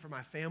me and for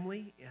my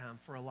family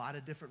for a lot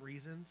of different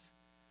reasons.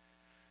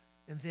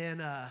 And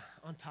then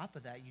on top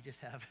of that, you just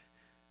have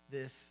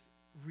this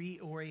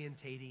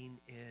reorientating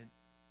in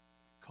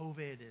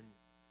COVID and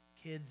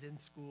kids in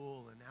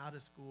school and out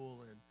of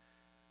school and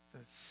the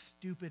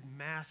stupid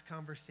mask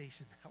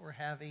conversation that we're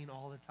having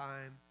all the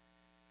time.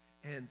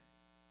 And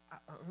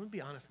I'm going to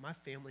be honest, my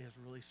family has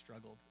really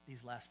struggled these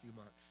last few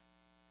months,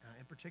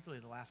 and particularly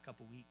the last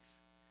couple weeks.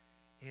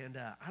 And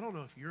I don't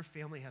know if your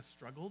family has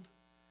struggled,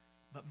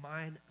 but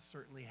mine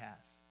certainly has.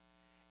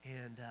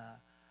 And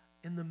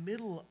in the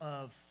middle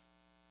of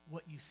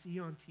what you see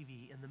on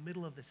TV, in the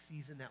middle of the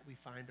season that we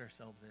find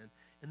ourselves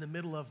in the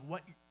middle of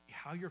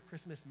how your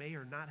Christmas may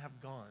or not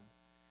have gone,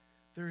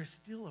 there is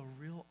still a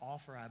real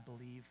offer, I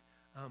believe,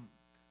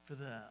 for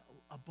the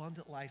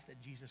abundant life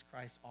that Jesus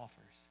Christ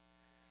offers.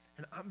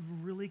 And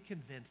I'm really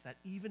convinced that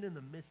even in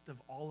the midst of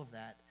all of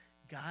that,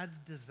 God's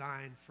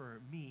design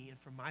for me and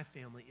for my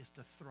family is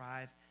to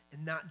thrive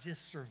and not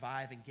just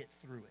survive and get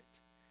through it.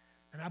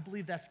 And I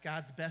believe that's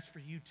God's best for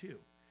you too.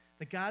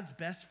 That God's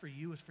best for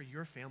you is for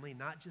your family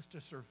not just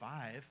to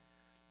survive,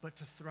 but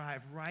to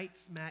thrive right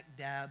smack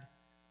dab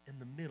in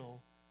the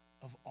middle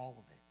of all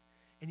of it.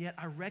 And yet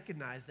I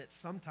recognize that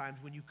sometimes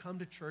when you come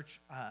to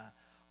church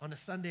on a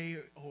Sunday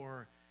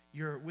or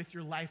you're with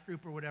your life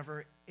group or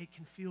whatever, it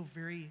can feel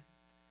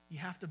you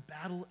have to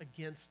battle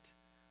against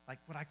like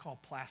what I call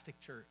plastic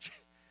church,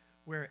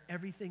 where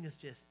everything is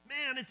just,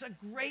 man, it's a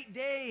great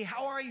day.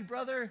 How are you,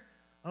 brother?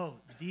 Oh,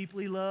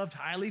 deeply loved,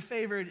 highly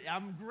favored.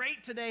 I'm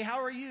great today.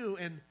 How are you?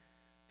 And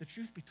the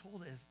truth be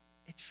told is,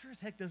 it sure as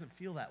heck doesn't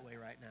feel that way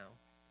right now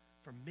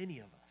for many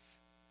of us.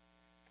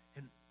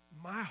 And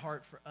my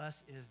heart for us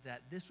is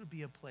that this would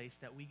be a place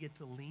that we get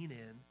to lean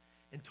in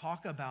and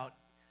talk about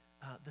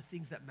the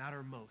things that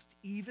matter most,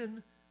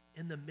 even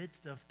in the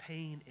midst of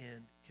pain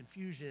and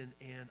confusion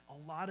and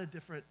a lot of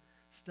different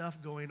stuff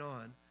going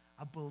on.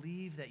 I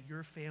believe that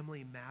your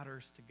family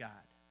matters to God.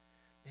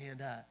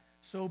 And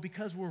so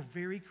because we're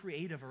very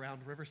creative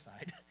around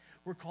Riverside,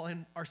 we're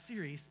calling our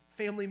series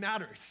Family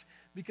Matters,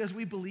 because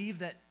we believe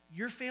that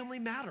your family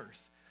matters.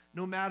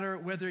 No matter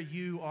whether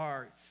you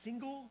are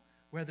single,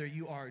 whether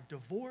you are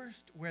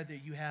divorced, whether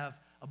you have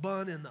a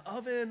bun in the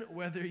oven,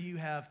 whether you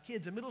have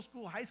kids in middle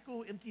school, high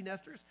school, empty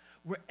nesters,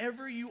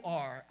 wherever you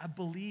are, I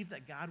believe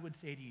that God would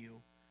say to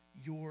you,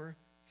 your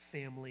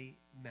family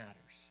matters.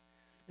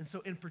 And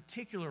so in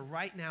particular,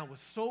 right now, with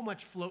so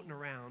much floating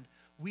around,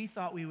 we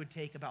thought we would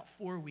take about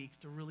 4 weeks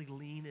to really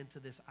lean into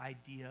this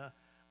idea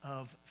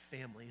of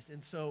families.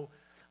 And so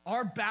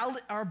our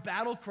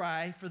battle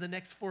cry for the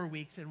next 4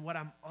 weeks, and what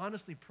I'm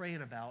honestly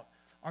praying about,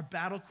 our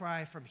battle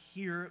cry from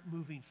here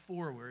moving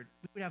forward,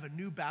 we have a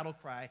new battle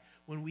cry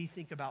when we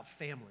think about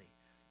family.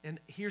 And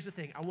here's the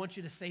thing. I want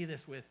you to say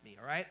this with me,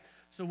 all right?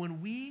 So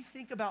when we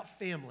think about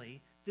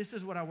family, this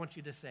is what I want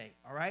you to say,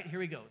 all right? Here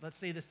we go. Let's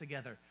say this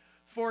together.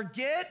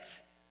 Forget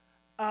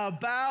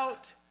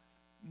about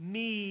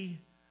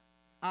me.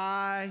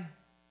 I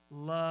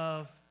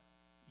love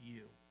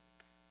you.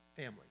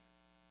 Family.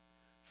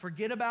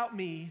 Forget about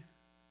me.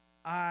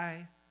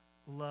 I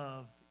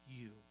love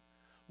you.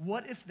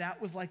 What if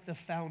that was like the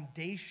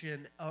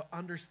foundation of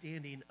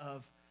understanding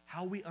of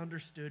how we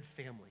understood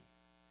family?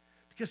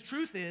 Because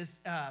truth is,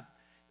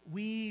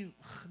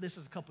 this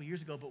was a couple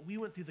years ago, but we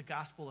went through the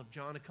Gospel of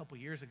John a couple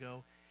years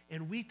ago,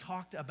 and we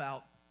talked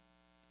about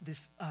this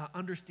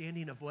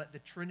understanding of what the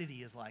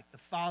Trinity is like, the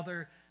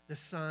Father, the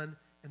Son,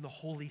 and the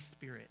Holy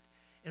Spirit.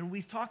 And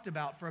we've talked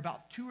about for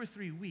about 2 or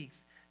 3 weeks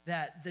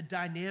that the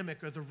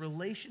dynamic or the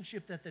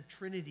relationship that the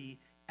Trinity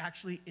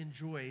actually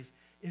enjoys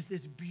is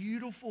this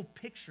beautiful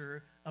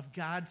picture of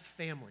God's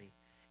family.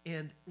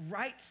 And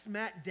right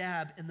smack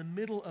dab in the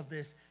middle of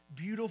this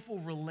beautiful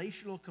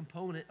relational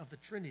component of the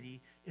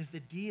Trinity is the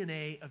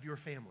DNA of your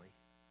family.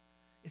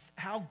 It's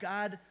how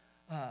God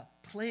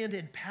planned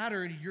and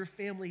patterned your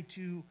family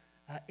to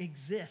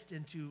exist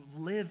and to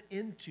live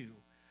into.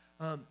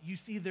 You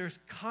see there's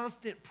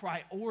constant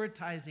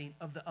prioritizing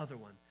of the other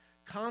one,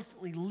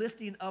 constantly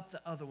lifting up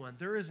the other one.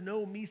 There is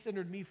no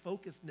me-centered,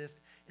 me-focusedness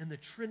in the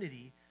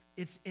Trinity.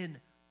 It's in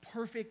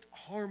perfect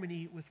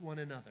harmony with one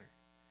another.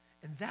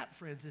 And that,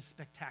 friends, is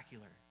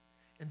spectacular.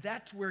 And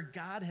that's where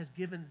God has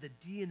given the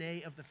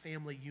DNA of the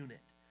family unit,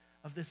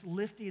 of this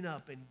lifting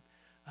up and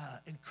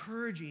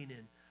encouraging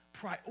and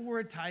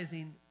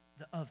prioritizing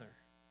the other.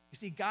 You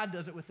see, God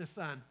does it with his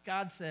Son.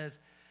 God says,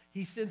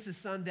 he sends his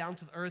Son down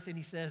to the earth and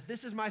he says,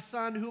 this is my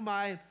Son whom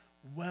I am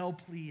well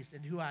pleased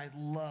and who I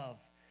love.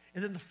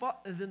 And then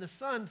the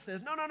Son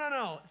says, no,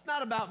 it's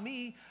not about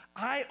me.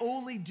 I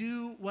only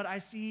do what I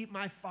see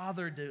my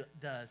Father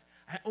does.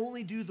 I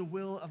only do the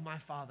will of my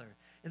Father.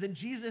 And then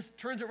Jesus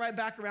turns it right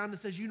back around and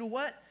says, you know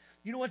what?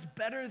 You know what's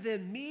better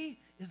than me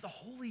is the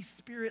Holy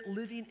Spirit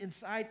living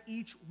inside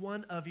each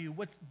one of you.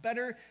 What's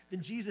better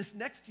than Jesus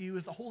next to you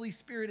is the Holy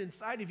Spirit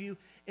inside of you.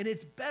 And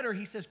it's better,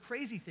 he says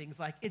crazy things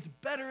like, it's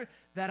better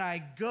that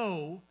I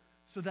go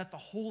so that the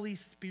Holy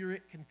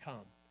Spirit can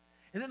come.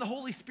 And then the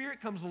Holy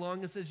Spirit comes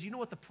along and says, you know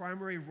what the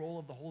primary role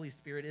of the Holy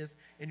Spirit is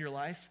in your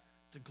life?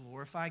 To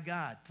glorify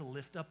God, to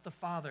lift up the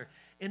Father.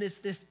 And it's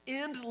this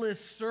endless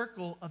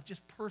circle of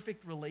just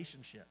perfect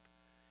relationship.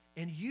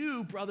 And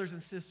you, brothers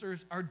and sisters,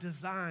 are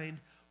designed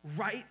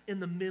right in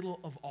the middle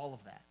of all of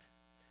that.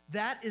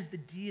 That is the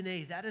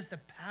DNA, that is the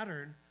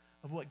pattern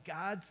of what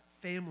God's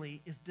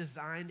family is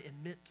designed and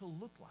meant to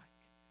look like.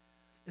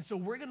 And so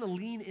we're going to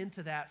lean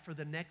into that for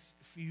the next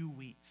few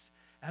weeks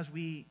as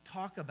we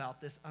talk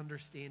about this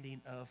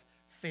understanding of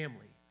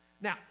family.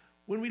 Now,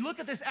 when we look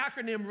at this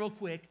acronym real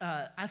quick,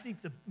 I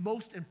think the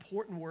most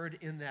important word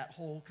in that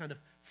whole kind of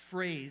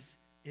phrase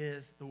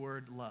is the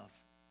word love.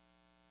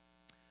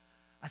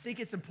 I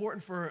think it's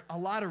important for a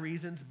lot of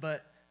reasons,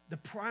 but the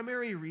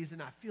primary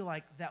reason I feel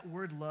like that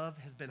word love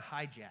has been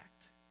hijacked.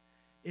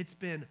 It's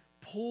been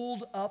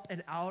pulled up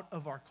and out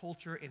of our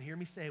culture, and hear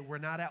me say, we're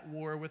not at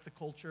war with the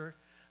culture.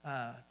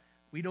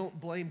 We don't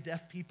blame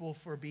deaf people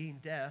for being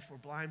deaf or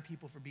blind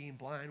people for being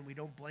blind. We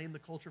don't blame the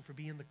culture for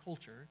being the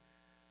culture.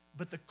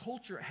 But the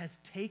culture has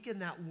taken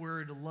that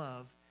word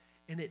love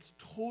and it's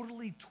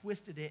totally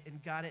twisted it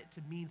and got it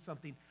to mean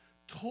something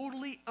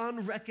totally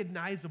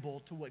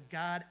unrecognizable to what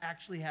God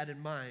actually had in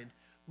mind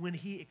when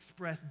he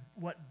expressed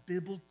what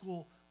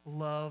biblical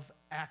love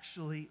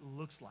actually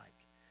looks like.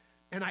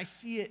 And I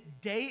see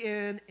it day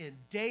in and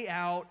day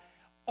out,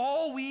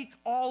 all week,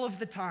 all of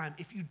the time.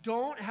 If you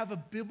don't have a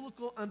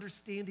biblical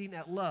understanding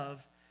at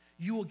love,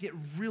 you will get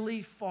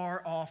really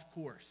far off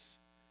course,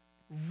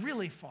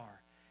 really far.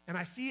 And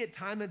I see it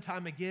time and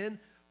time again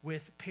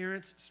with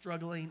parents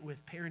struggling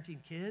with parenting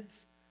kids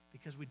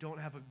because we don't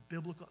have a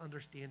biblical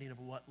understanding of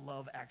what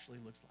love actually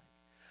looks like.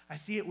 I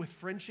see it with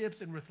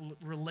friendships and with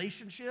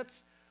relationships.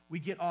 We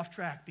get off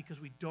track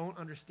because we don't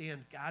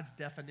understand God's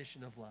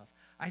definition of love.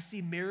 I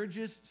see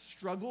marriages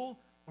struggle,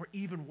 or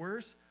even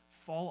worse,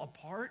 fall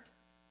apart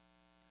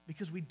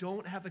because we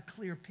don't have a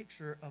clear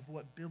picture of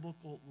what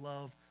biblical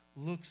love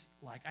looks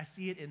like. I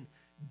see it in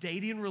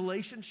dating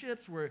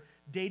relationships where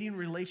dating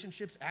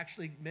relationships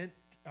actually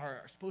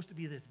are supposed to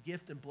be this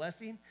gift and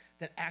blessing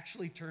that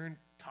actually turn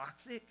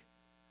toxic.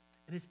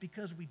 And it's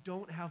because we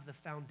don't have the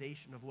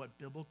foundation of what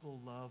biblical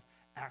love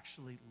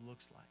actually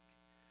looks like.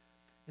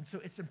 And so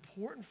it's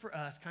important for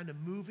us kind of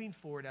moving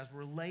forward as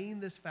we're laying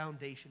this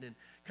foundation and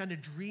kind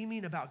of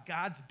dreaming about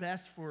God's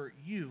best for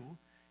you.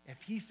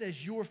 If he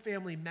says your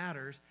family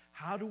matters,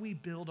 how do we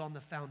build on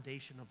the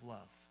foundation of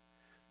love?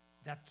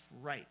 That's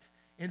right.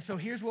 And so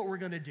here's what we're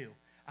going to do.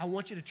 I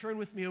want you to turn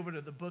with me over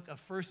to the book of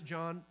 1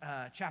 John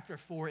chapter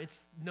 4. It's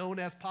known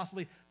as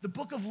possibly the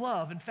book of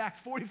love. In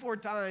fact, 44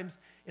 times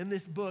in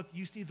this book,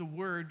 you see the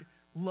word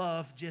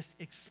love just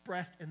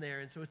expressed in there.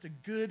 And so it's a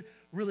good,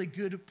 really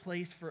good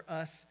place for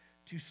us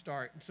to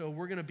start. And so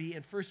we're going to be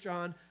in 1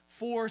 John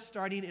 4,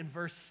 starting in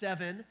verse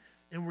 7.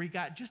 And we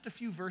got just a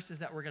few verses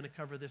that we're going to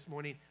cover this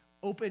morning.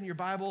 Open your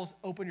Bibles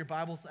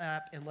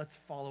app, and let's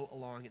follow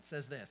along. It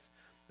says this,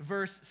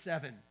 verse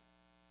 7.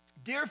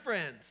 Dear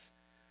friends,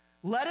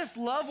 let us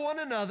love one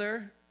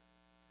another,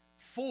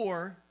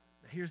 for,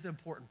 now here's the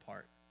important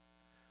part,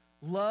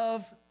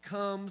 love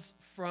comes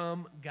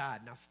from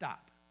God. Now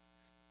stop.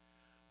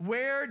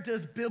 Where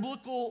does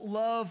biblical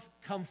love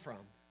come from?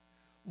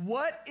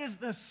 What is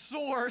the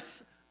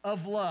source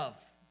of love?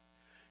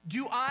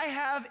 Do I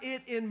have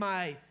it in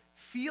my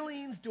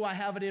feelings? Do I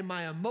have it in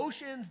my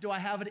emotions? Do I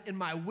have it in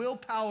my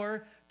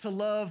willpower to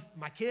love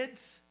my kids?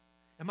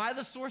 Am I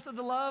the source of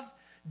the love?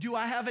 Do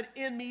I have it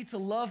in me to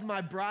love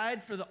my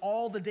bride for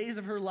all the days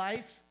of her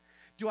life?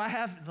 Do I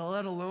have the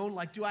let alone?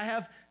 Like, do I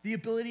have the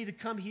ability to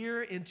come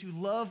here and to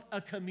love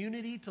a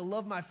community, to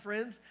love my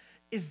friends?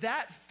 Is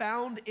that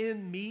found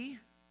in me?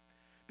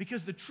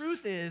 Because the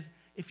truth is,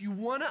 if you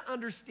want to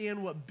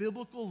understand what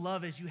biblical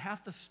love is, you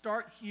have to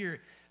start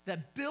here.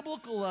 That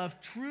biblical love,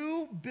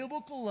 true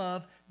biblical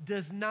love,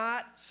 does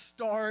not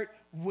start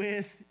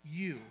with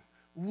you.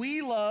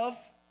 We love,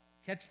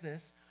 catch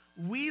this,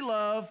 we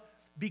love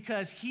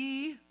because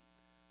he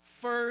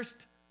first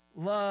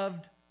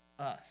loved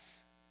us.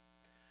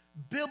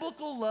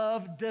 Biblical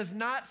love does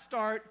not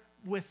start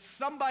with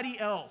somebody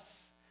else.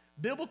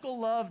 Biblical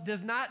love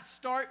does not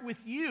start with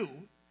you.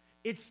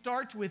 It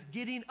starts with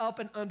getting up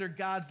and under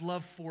God's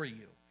love for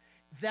you.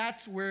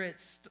 That's where it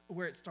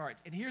starts.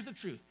 And here's the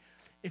truth.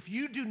 If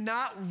you do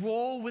not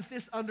roll with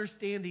this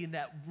understanding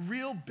that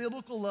real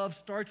biblical love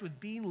starts with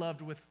being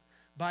loved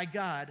by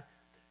God,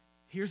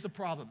 here's the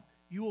problem.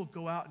 You will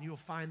go out and you will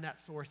find that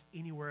source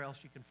anywhere else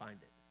you can find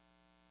it.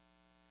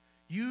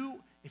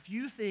 If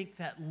you think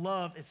that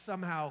love is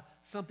somehow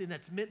something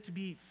that's meant to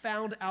be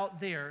found out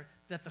there,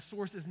 that the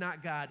source is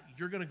not God,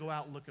 you're going to go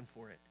out looking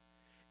for it.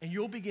 And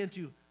you'll begin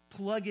to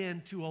plug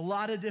into a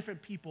lot of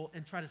different people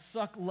and try to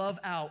suck love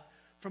out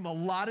from a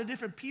lot of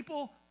different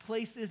people,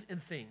 places,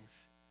 and things.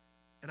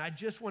 And I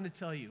just want to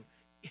tell you,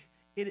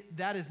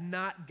 that is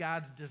not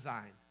God's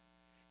design.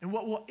 And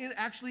what will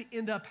actually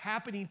end up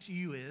happening to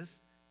you is,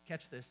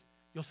 catch this,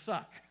 you'll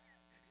suck.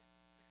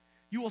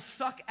 You will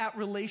suck at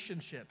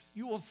relationships.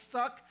 You will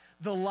suck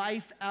the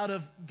life out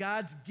of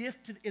God's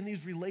gift in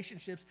these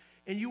relationships,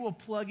 and you will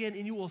plug in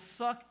and you will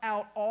suck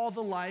out all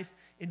the life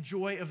and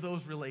joy of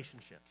those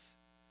relationships.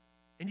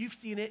 And you've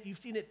seen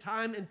it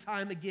time and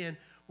time again,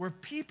 where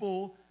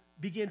people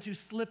begin to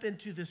slip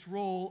into this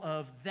role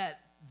of that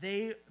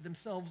they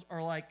themselves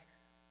are like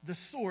the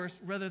source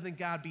rather than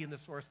God being the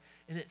source,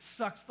 and it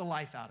sucks the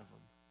life out of them.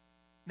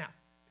 Now,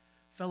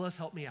 fellas,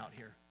 help me out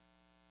here.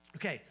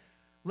 Okay,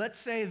 let's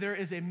say there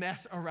is a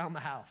mess around the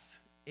house,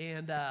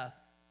 and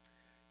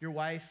your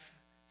wife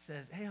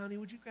says, "Hey, honey,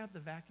 would you grab the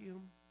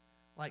vacuum?"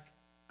 Like,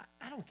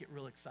 I don't get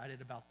real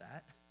excited about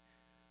that.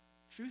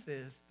 Truth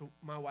is,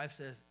 my wife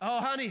says,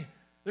 "Oh, honey,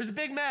 there's a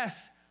big mess.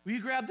 Will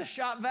you grab the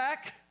shop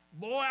vac?"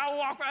 Boy, I'll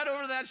walk right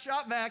over to that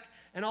shop vac,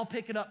 and I'll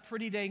pick it up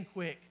pretty dang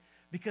quick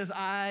because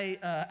I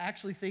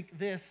actually think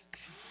this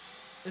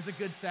is a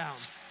good sound.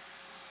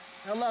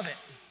 I love it.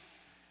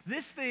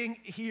 This thing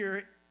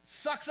here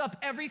sucks up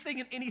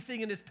everything and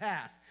anything in its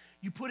path.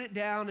 You put it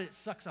down, and it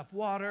sucks up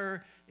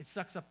water. It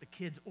sucks up the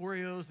kids'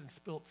 Oreos and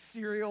spilt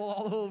cereal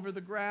all over the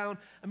ground.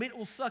 I mean, it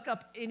will suck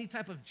up any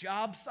type of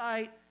job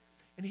site.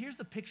 And here's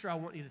the picture I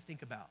want you to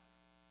think about.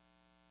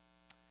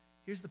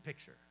 Here's the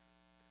picture.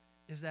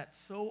 Is that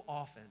so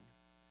often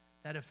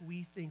that if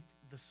we think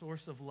the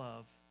source of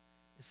love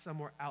is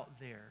somewhere out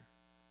there,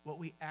 what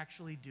we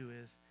actually do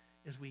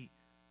is we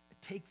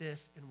take this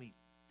and we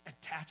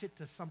attach it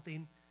to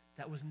something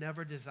that was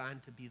never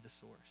designed to be the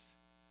source.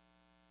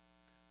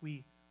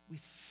 We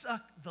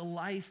suck the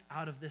life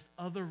out of this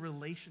other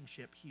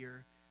relationship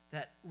here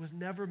that was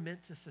never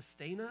meant to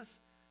sustain us,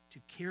 to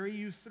carry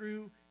you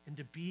through, and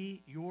to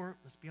be your,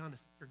 let's be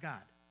honest, your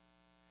God.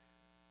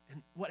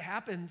 And what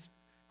happens,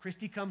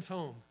 Christy comes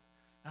home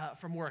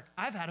from work.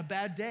 I've had a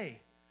bad day.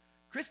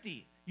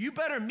 Christy, you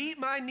better meet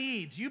my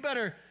needs. You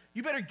better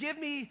give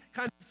me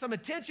kind of some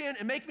attention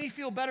and make me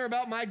feel better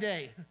about my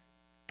day.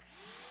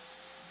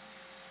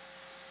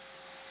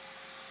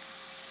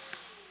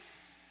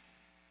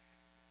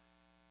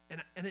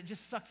 And it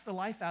just sucks the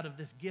life out of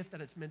this gift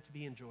that it's meant to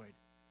be enjoyed.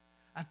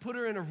 I've put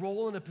her in a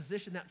role, in a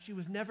position that she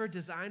was never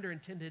designed or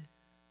intended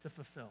to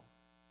fulfill.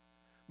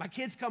 My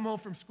kids come home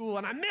from school,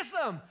 and I miss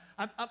them.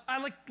 I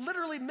like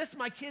literally miss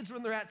my kids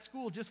when they're at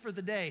school just for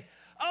the day.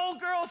 "Oh,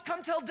 girls,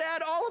 come tell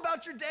Dad all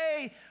about your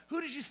day. Who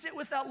did you sit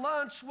with at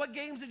lunch? What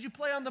games did you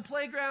play on the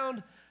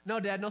playground?" "No,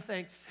 Dad, no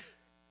thanks."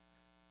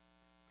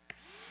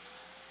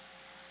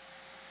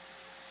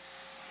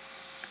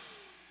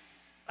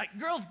 Like,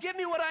 girls, give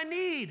me what I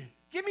need.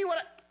 Give me what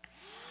I...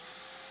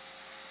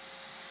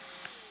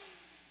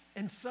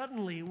 And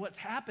suddenly what's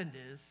happened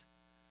is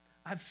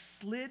I've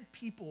slid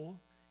people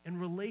and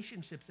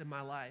relationships in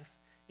my life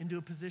into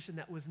a position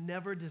that was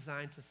never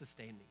designed to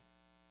sustain me.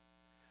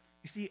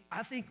 You see,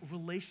 I think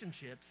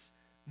relationships,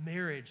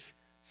 marriage,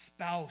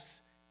 spouse,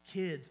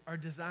 kids are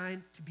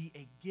designed to be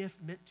a gift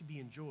meant to be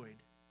enjoyed,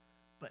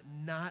 but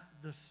not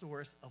the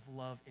source of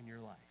love in your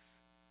life.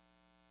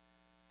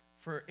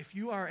 For if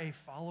you are a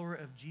follower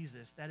of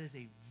Jesus, that is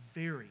a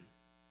very,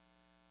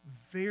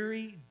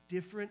 very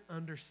different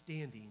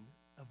understanding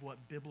of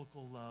what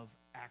biblical love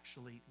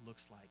actually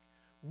looks like.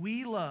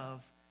 We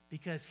love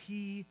because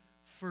he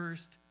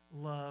first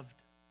loved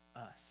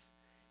us.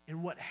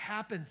 And what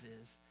happens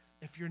is,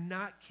 if you're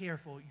not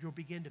careful, you'll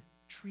begin to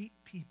treat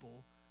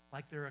people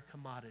like they're a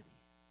commodity.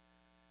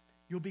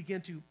 You'll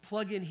begin to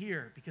plug in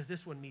here because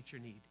this one meets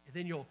your need. And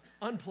then you'll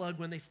unplug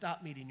when they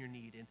stop meeting your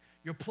need. And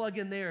you'll plug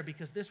in there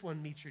because this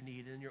one meets your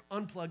need. And you'll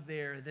unplug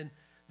there. And then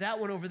that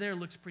one over there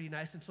looks pretty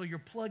nice. And so you'll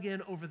plug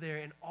in over there.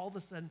 And all of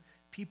a sudden,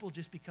 people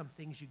just become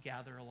things you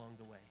gather along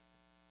the way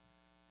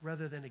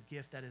rather than a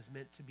gift that is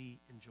meant to be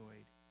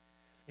enjoyed.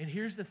 And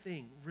here's the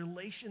thing,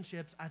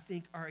 relationships, I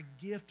think, are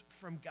a gift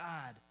from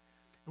God.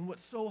 And what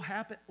so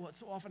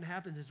often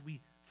happens is we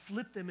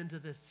flip them into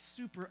this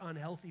super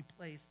unhealthy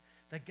place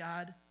that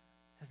God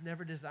has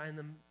never designed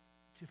them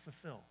to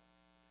fulfill.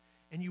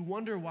 And you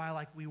wonder why,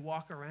 like, we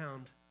walk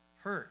around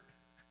hurt.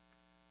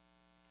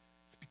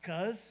 It's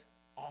because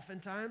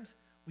oftentimes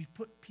we've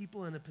put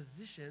people in a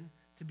position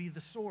to be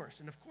the source.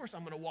 And of course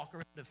I'm going to walk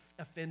around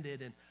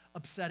offended and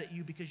upset at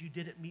you because you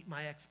didn't meet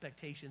my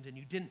expectations and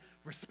you didn't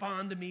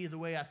respond to me the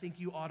way I think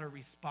you ought to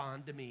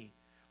respond to me.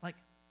 Like,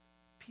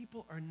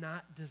 people are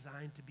not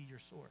designed to be your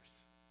source.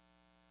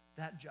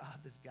 That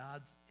job is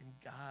God's and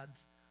God's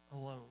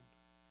alone.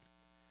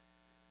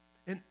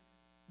 And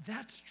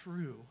that's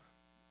true,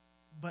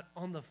 but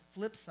on the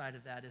flip side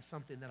of that is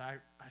something that I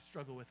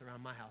struggle with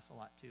around my house a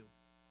lot too,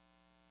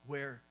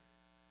 where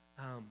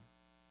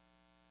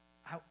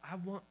I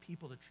want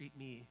people to treat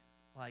me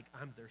like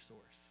I'm their source.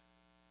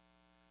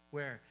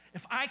 Where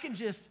if I can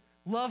just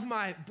love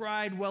my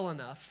bride well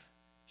enough,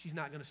 she's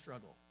not going to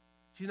struggle.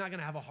 She's not going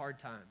to have a hard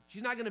time.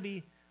 She's not going to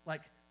be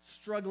like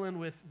struggling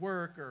with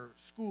work or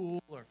school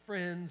or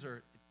friends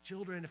or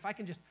children. If I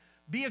can just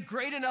be a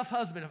great enough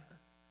husband,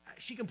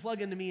 she can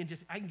plug into me and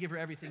I can give her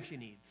everything she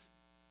needs.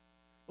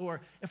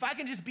 Or if I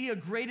can just be a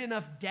great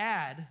enough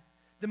dad,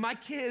 then my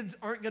kids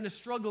aren't going to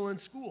struggle in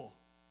school.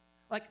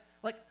 Like,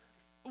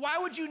 why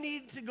would you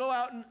need to go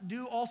out and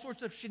do all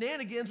sorts of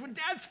shenanigans when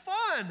dad's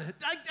fun?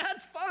 Like,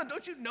 dad's fun.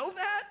 Don't you know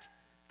that?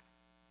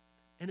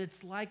 And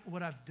it's like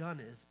what I've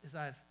done is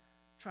I've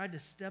tried to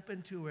step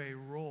into a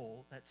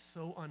role that's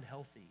so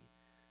unhealthy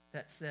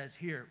that says,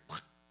 here,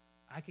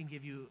 I can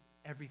give you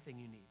everything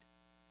you need.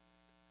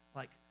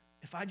 Like,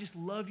 if I just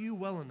love you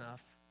well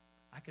enough,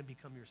 I can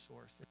become your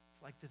source.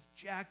 It's like this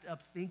jacked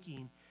up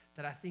thinking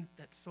that I think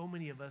that so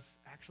many of us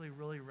actually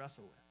really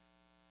wrestle with.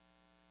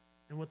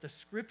 And what the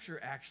scripture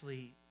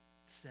actually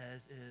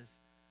says is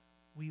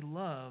we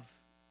love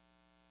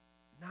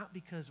not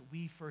because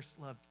we first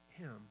loved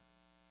him,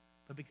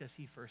 but because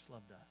he first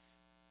loved us.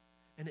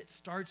 And it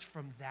starts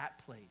from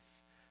that place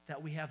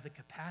that we have the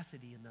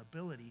capacity and the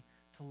ability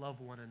to love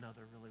one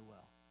another really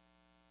well.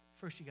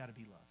 First, you got to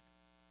be loved.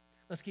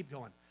 Let's keep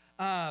going.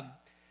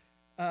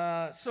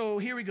 So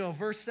here we go.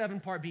 Verse 7,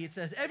 part B. It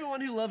says,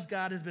 everyone who loves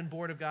God has been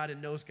born of God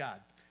and knows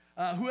God.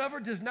 Whoever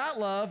does not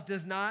love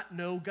does not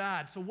know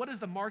God. So what is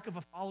the mark of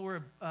a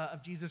follower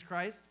of Jesus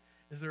Christ?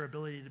 Is their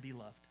ability to be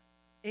loved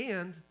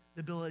and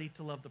the ability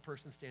to love the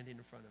person standing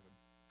in front of him.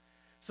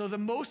 So the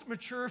most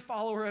mature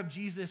follower of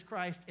Jesus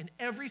Christ in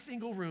every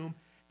single room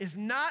is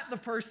not the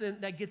person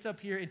that gets up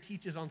here and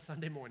teaches on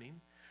Sunday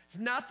morning. It's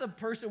not the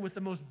person with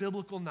the most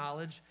biblical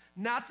knowledge,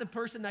 not the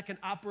person that can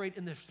operate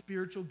in their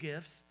spiritual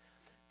gifts.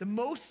 The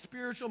most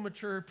spiritual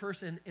mature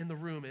person in the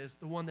room is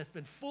the one that's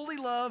been fully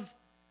loved,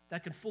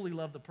 that can fully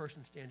love the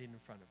person standing in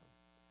front of him.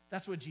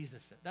 That's what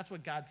Jesus said. That's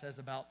what God says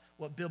about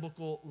what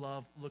biblical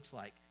love looks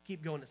like.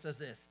 Keep going. It says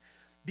this.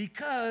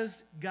 Because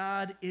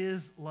God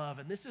is love.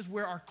 And this is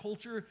where our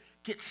culture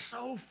gets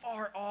so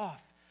far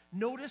off.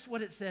 Notice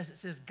what it says. It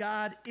says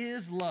God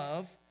is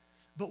love.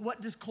 But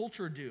what does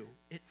culture do?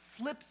 It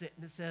flips it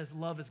and it says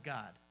love is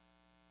God.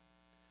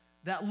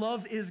 That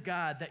love is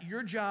God. That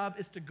your job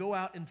is to go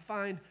out and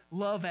find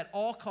love at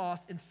all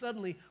costs. And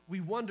suddenly we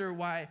wonder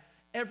why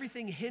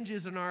everything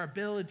hinges on our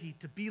ability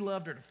to be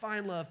loved or to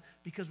find love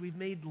because we've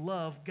made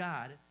love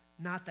God,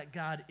 not that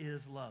God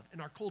is love.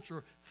 And our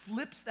culture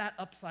flips that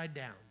upside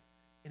down,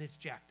 and it's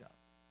jacked up.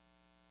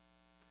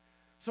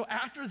 So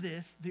after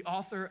this, the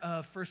author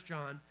of 1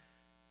 John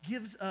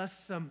gives us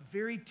some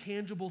very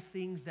tangible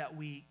things that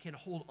we can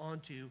hold on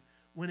to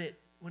when it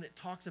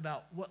talks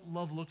about what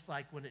love looks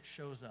like when it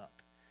shows up.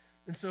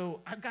 And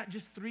so I've got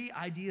just 3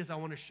 ideas I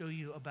want to show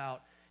you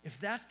about if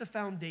that's the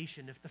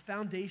foundation, if the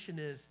foundation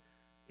is,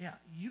 yeah,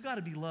 you got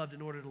to be loved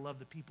in order to love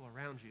the people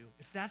around you.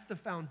 If that's the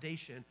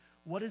foundation,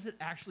 what does it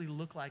actually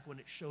look like when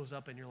it shows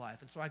up in your life?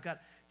 And so I've got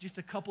just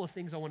a couple of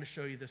things I want to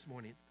show you this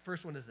morning.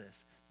 First one is this.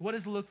 What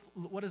does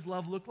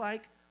love look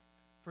like?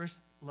 First,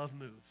 love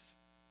moves.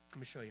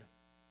 Let me show you.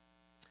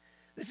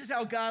 This is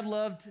how God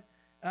loved,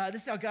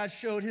 this is how God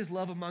showed his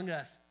love among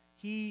us.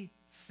 He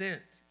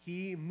sent,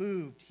 he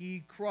moved,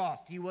 he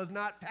crossed. He was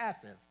not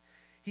passive.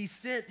 He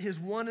sent his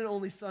one and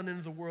only Son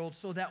into the world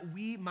so that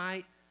we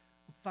might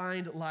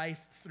find life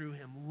through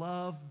him.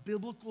 Love,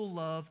 biblical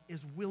love,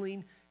 is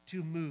willing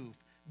to move.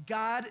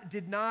 God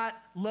did not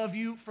love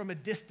you from a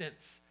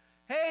distance.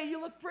 Hey, you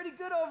look pretty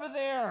good over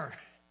there.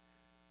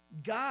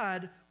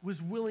 God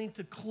was willing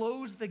to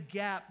close the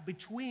gap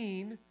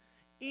between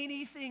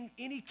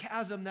any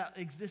chasm that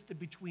existed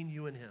between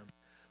you and him.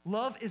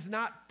 Love is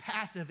not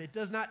passive. It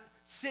does not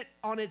sit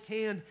on its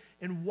hand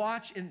and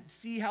watch and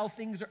see how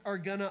things are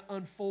going to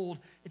unfold.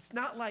 It's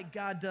not like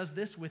God does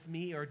this with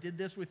me or did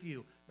this with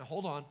you. Now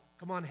hold on.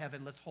 Come on,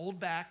 heaven. Let's hold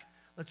back.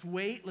 Let's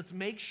wait. Let's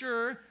make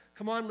sure.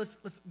 Come on,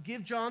 let's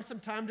give John some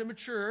time to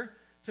mature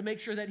to make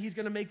sure that he's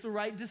going to make the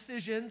right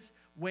decisions.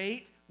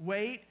 Wait.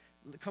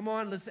 Come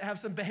on, let's have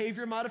some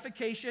behavior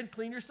modification.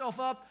 Clean yourself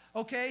up.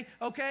 Okay.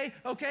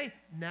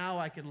 Now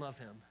I can love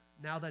him,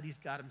 now that he's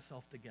got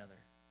himself together.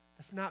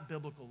 That's not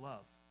biblical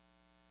love.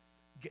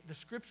 The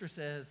scripture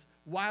says,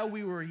 while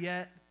we were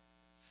yet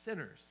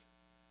sinners,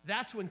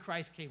 that's when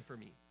Christ came for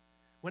me.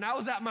 When I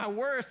was at my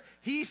worst,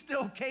 he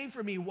still came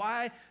for me.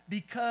 Why?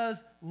 Because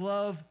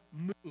love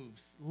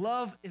moves.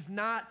 Love is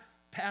not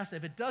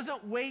passive. It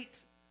doesn't wait.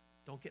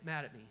 Don't get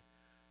mad at me.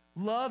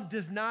 Love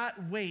does not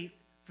wait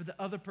for the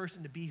other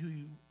person to be who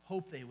you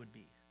hope they would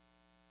be.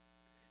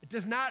 It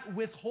does not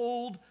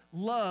withhold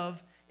love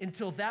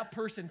until that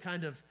person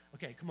kind of,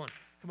 okay, come on,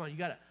 you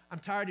got it. I'm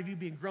tired of you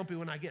being grumpy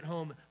when I get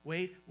home.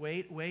 Wait.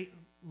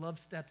 Love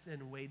steps in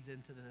and wades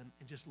into them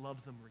and just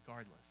loves them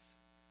regardless.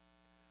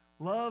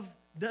 Love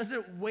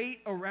doesn't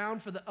wait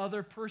around for the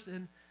other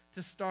person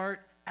to start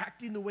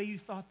acting the way you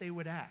thought they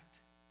would act.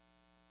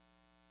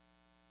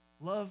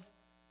 Love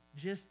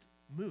just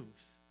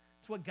moves.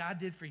 It's what God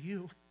did for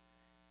you.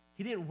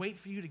 He didn't wait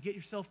for you to get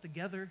yourself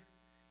together.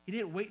 He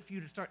didn't wait for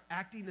you to start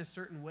acting a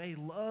certain way.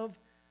 Love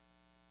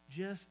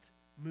just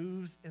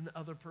moves in the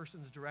other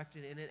person's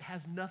direction, and it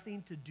has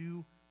nothing to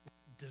do with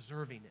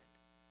deserving it.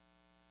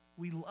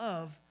 We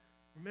love,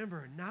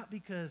 remember, not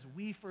because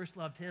we first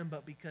loved him,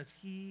 but because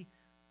he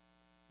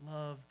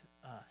loved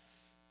us.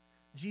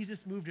 Jesus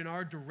moved in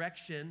our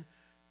direction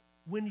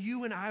when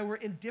you and I were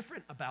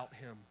indifferent about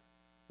him.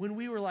 When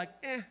we were like,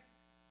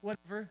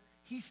 whatever,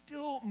 he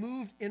still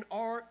moved in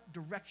our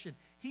direction.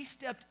 He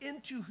stepped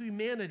into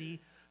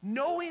humanity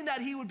knowing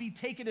that he would be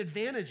taken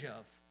advantage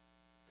of,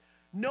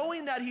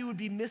 knowing that he would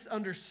be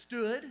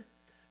misunderstood,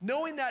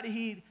 knowing that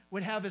he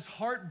would have his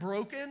heart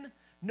broken,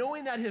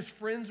 knowing that his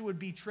friends would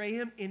betray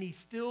him, and he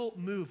still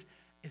moved.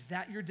 Is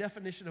that your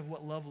definition of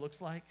what love looks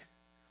like?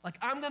 Like,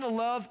 I'm going to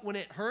love when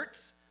it hurts,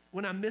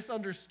 when I'm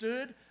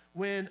misunderstood,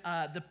 when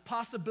the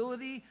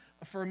possibility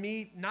for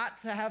me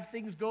not to have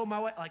things go my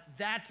way, like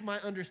that's my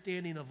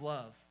understanding of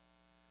love.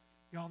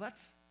 Y'all,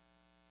 that's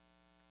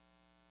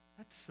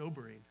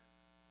sobering.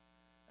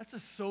 That's a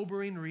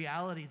sobering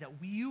reality that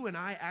you and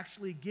I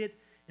actually get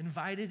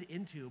invited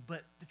into.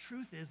 But the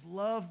truth is,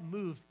 love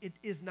moves. It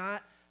is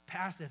not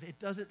passive. It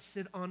doesn't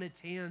sit on its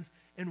hands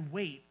and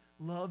wait.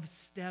 Love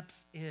steps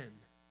in.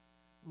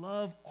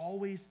 Love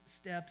always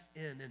steps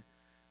in. And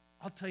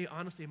I'll tell you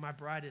honestly, my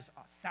bride is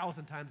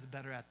 1,000 times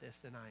better at this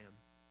than I am.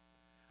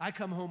 I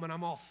come home and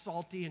I'm all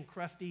salty and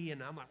crusty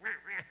and I'm like,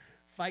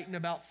 fighting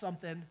about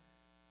something.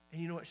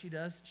 And you know what she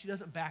does? She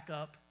doesn't back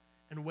up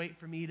and wait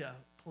for me to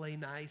play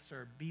nice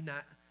or be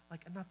not,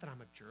 like, not that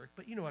I'm a jerk,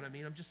 but you know what I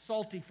mean. I'm just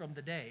salty from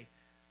the day.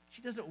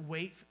 She doesn't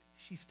wait.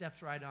 She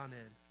steps right on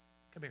in.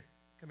 Come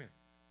here.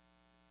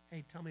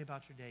 Hey, tell me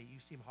about your day. You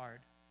seem hard.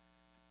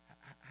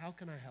 How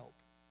can I help?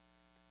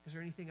 Is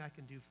there anything I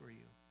can do for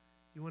you?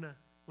 You want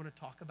to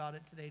talk about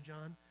it today,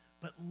 John?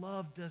 But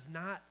love does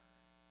not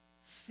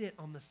sit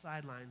on the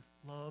sidelines.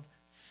 Love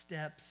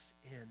steps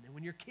in. And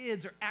when your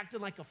kids are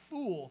acting like a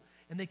fool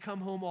and they come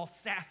home all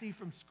sassy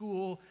from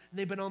school and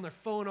they've been on their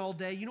phone all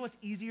day, you know what's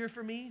easier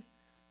for me?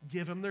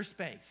 Give them their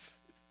space.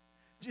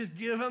 Just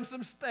give them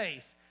some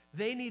space.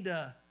 They need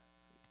to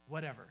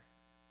whatever.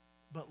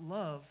 But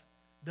love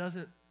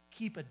doesn't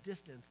keep a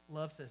distance.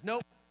 Love says,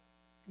 nope,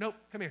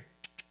 come here.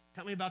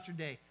 Tell me about your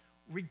day.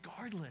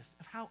 Regardless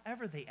of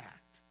however they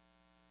act.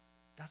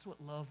 That's what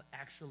love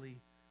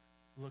actually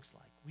looks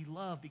like. We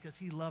love because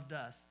he loved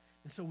us.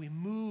 And so we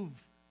move,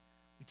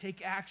 we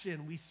take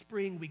action, we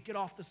spring, we get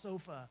off the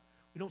sofa.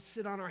 We don't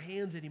sit on our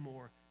hands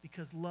anymore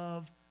because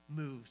love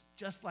moves,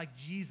 just like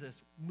Jesus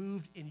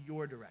moved in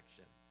your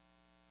direction.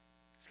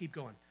 Let's keep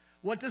going.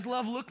 What does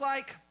love look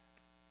like?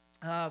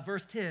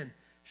 Verse 10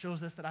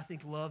 shows us that I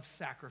think love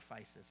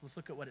sacrifices. Let's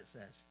look at what it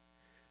says.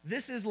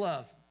 This is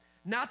love.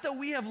 Not that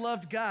we have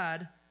loved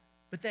God,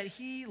 but that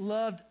he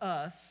loved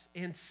us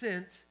and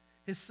sent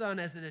his son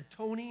as an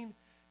atoning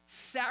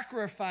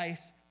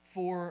sacrifice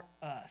for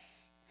us.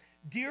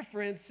 Dear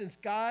friends, since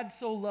God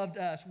so loved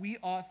us, we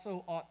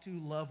also ought to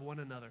love one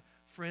another.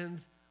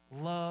 Friends,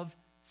 love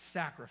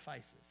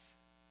sacrifices.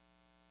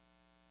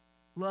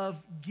 Love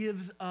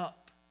gives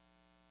up.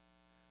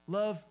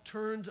 Love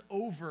turns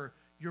over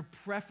your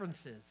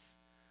preferences,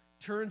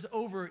 turns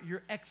over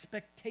your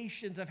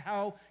expectations of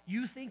how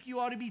you think you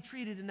ought to be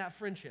treated in that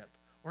friendship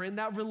or in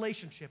that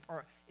relationship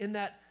or in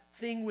that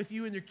thing with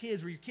you and your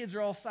kids where your kids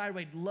are all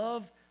sideways.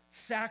 Love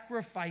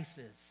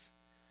sacrifices.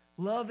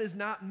 Love is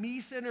not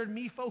me-centered,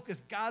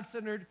 me-focused,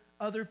 God-centered,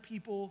 other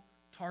people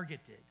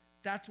targeted.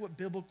 That's what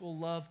biblical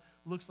love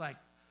looks like.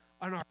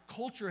 And our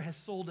culture has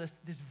sold us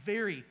this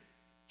very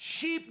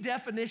cheap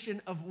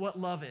definition of what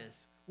love is,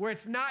 where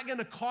it's not going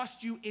to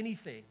cost you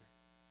anything.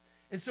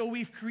 And so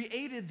we've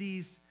created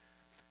these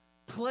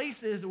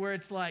places where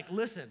it's like,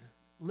 listen,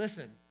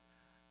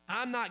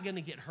 I'm not going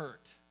to get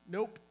hurt.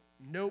 Nope.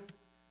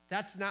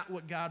 That's not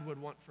what God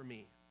would want for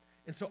me.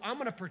 And so I'm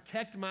going to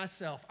protect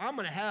myself. I'm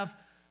going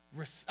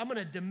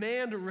to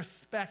demand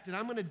respect, and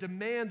I'm going to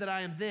demand that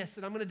I am this,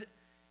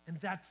 and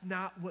that's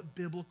not what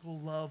biblical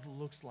love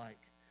looks like.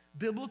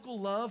 Biblical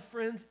love,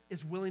 friends,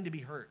 is willing to be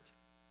hurt.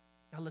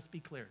 Now let's be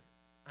clear.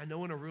 I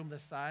know in a room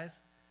this size,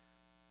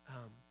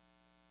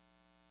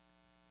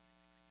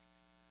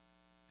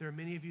 there are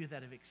many of you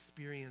that have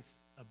experienced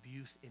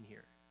abuse in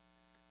here.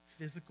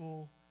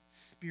 Physical,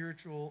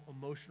 spiritual,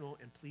 emotional,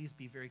 and please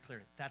be very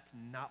clear, that's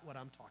not what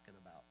I'm talking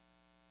about.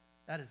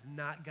 That is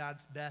not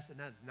God's best, and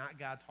that is not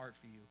God's heart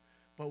for you.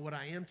 But what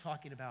I am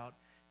talking about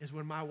is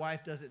when my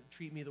wife doesn't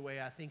treat me the way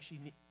I think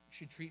she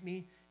should treat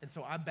me, and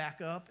so I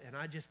back up, and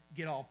I just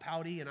get all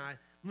pouty, and I...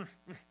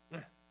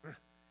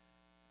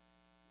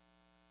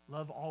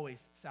 Love always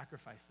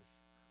sacrifices.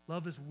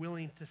 Love is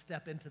willing to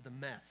step into the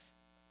mess.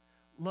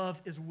 Love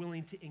is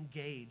willing to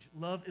engage.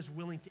 Love is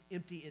willing to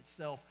empty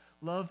itself.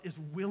 Love is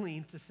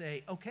willing to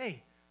say,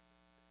 okay,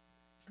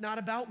 it's not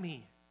about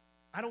me.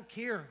 I don't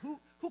care. Who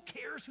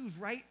cares who's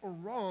right or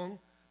wrong,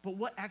 but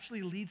what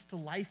actually leads to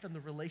life in the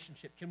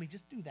relationship? Can we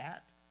just do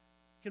that?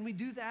 Can we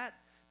do that?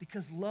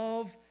 Because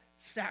love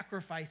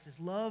sacrifices.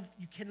 Love,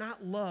 you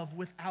cannot love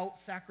without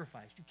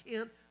sacrifice. You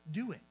can't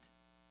do it.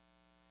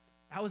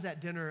 I was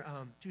at dinner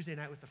Tuesday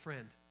night with a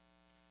friend,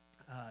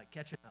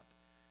 catching up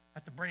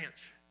at the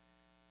branch.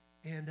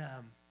 And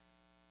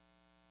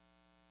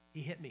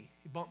he hit me.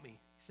 He bumped me.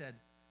 He said,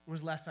 when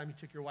was the last time you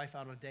took your wife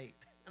out on a date?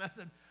 And I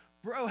said,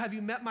 bro, have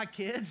you met my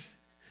kids?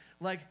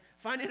 Like,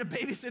 finding a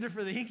babysitter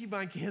for the Hinky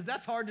Bine kids,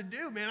 that's hard to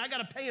do, man. I got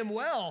to pay them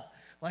well.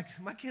 Like,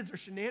 my kids are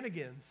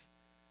shenanigans.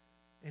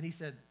 And he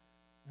said,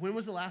 when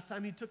was the last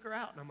time you took her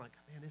out? And I'm like,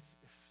 man, it's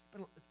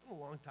been a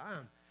long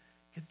time.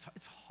 Because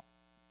it's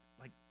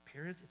like,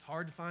 parents, it's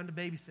hard to find a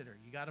babysitter.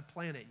 You got to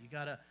plan it. You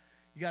got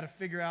to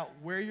figure out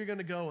where you're going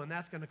to go, and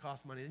that's going to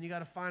cost money. Then you got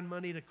to find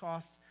money to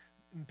cost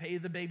and pay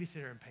the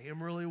babysitter and pay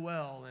him really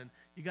well. And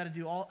you got to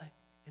do all.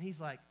 And he's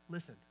like,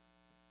 listen,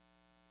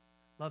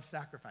 love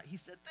sacrifice. He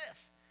said this.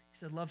 He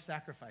said, love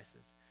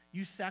sacrifices.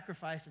 You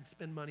sacrifice and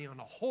spend money on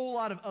a whole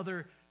lot of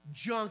other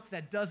junk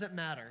that doesn't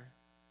matter.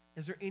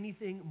 Is there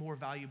anything more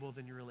valuable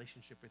than your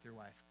relationship with your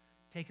wife?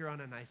 Take her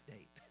on a nice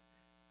date.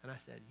 And I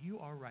said, you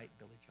are right,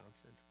 Billy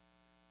Johnson.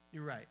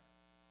 You're right.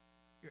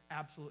 You're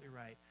absolutely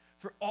right.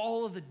 For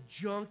all of the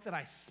junk that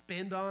I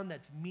spend on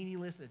that's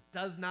meaningless, that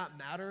does not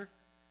matter,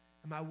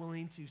 am I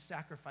willing to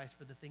sacrifice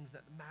for the things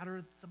that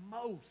matter the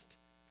most?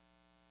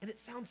 And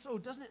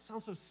doesn't it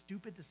sound so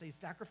stupid to say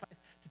sacrifice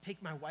to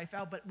take my wife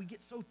out, but we get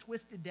so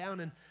twisted down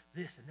in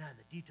this and that and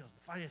the details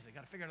and the finances, I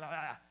got to figure it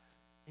out.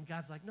 And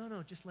God's like,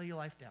 no, just lay your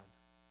life down.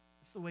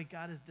 That's the way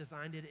God has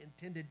designed it,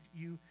 intended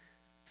you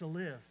to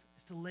live,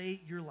 is to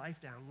lay your life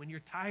down. When you're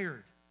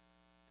tired,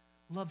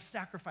 love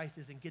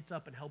sacrifices and gets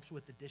up and helps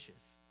with the dishes.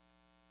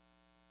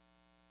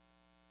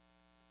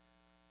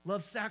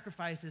 Love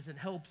sacrifices and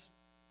helps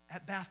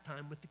at bath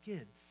time with the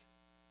kids,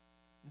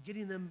 and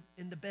getting them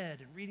into bed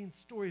and reading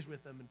stories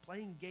with them and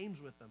playing games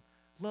with them.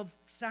 Love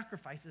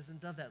sacrifices and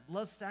does that.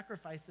 Love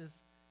sacrifices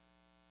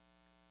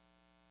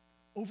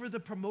over the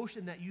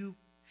promotion that you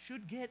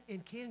should get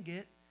and can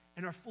get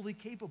and are fully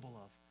capable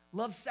of.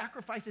 Love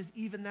sacrifices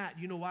even that.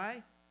 You know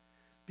why?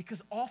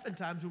 Because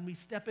oftentimes when we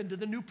step into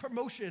the new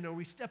promotion or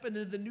we step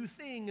into the new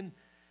thing, and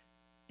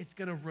it's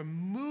going to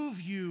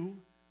remove you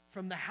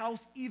from the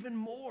house even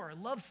more.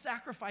 Love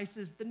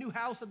sacrifices the new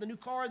house and the new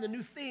car and the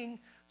new thing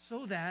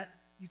so that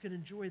you can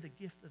enjoy the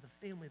gift of the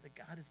family that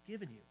God has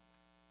given you.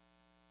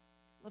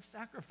 Love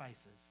sacrifices.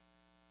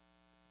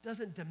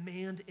 Doesn't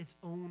demand its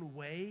own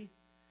way.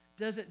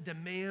 Doesn't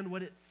demand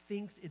what it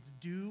thinks it's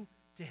due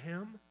to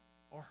him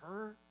or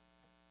her.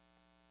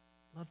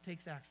 Love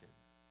takes action.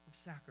 Love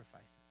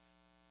sacrifices.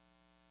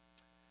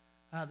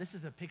 This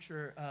is a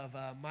picture of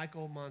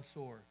Michael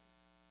Mansour.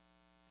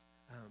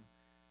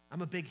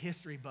 I'm a big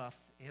history buff,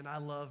 and I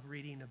love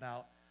reading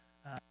about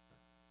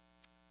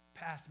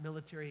past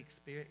military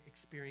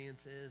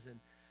experiences. And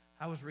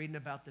I was reading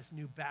about this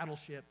new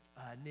battleship,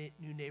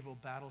 new naval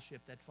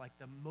battleship that's like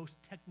the most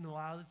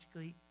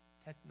technologically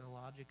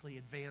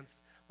advanced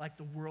like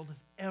the world has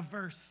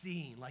ever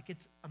seen. Like,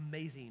 it's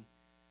amazing.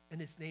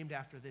 And it's named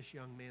after this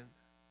young man.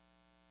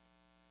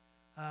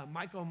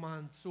 Michael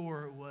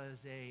Mansour was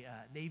a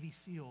Navy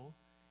SEAL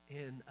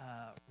in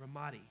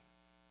Ramadi.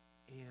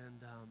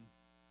 And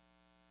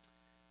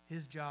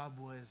his job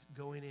was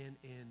going in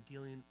and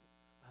dealing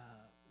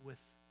with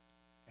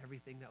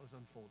everything that was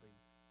unfolding.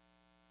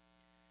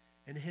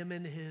 And him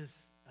and his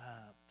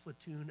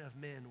platoon of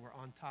men were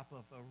on top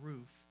of a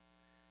roof,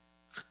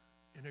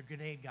 and a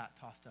grenade got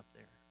tossed up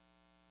there.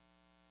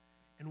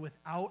 And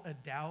without a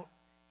doubt,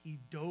 he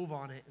dove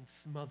on it and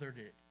smothered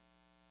it.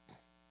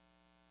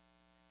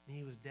 And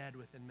he was dead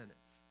within minutes.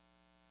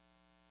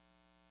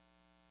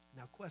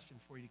 Now, question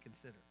for you to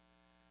consider.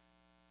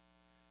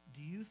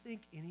 Do you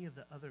think any of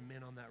the other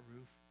men on that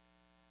roof,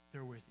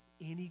 there was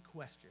any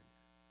question,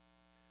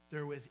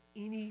 there was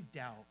any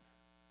doubt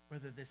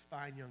whether this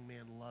fine young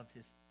man loved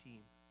his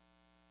team?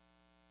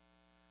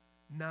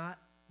 Not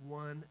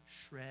one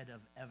shred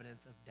of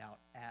evidence of doubt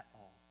at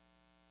all.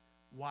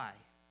 Why?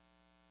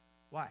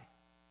 Why?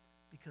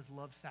 Because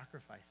love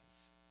sacrifices.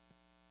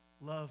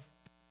 Love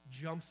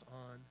jumps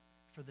on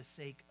for the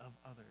sake of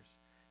others.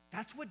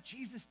 That's what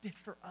Jesus did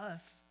for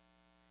us.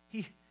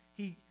 He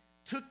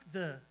took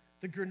the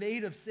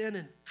grenade of sin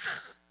and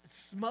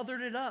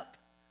smothered it up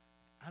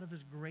out of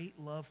his great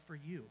love for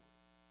you,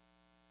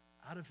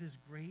 out of his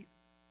great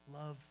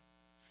love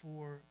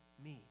for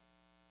me.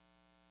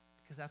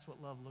 Because that's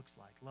what love looks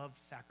like. Love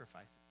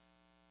sacrifices.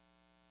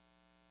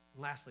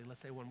 And lastly,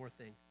 let's say one more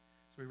thing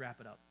as we wrap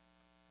it up.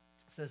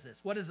 It says this.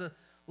 What does a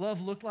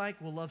love look like?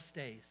 Well, love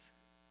stays.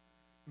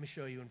 Let me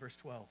show you in verse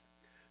 12.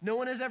 No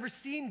one has ever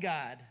seen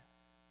God,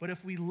 but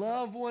if we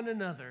love one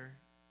another,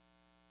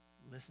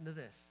 listen to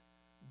this,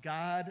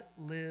 God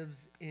lives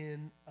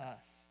in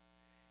us,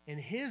 and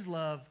his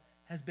love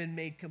has been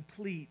made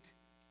complete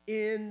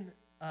in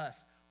us.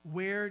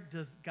 Where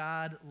does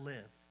God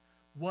live?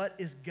 What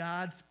is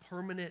God's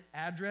permanent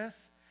address?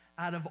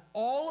 Out of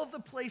all of the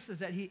places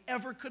that he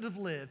ever could have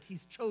lived,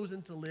 he's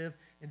chosen to live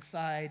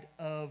inside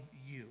of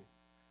you.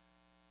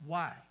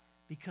 Why?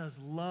 Because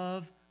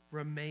love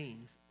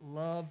remains.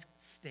 Love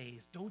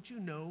stays. Don't you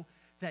know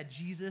that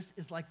Jesus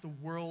is like the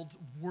world's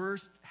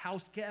worst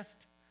house guest?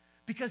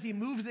 Because he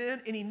moves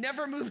in and he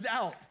never moves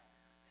out.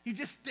 He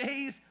just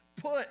stays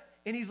put.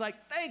 And he's like,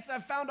 thanks, I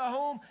found a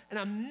home and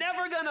I'm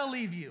never going to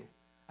leave you.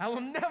 I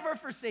will never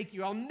forsake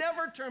you. I'll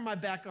never turn my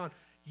back on.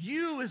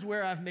 You is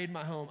where I've made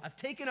my home. I've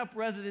taken up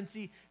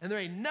residency and there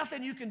ain't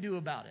nothing you can do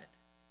about it.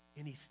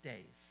 And he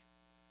stays.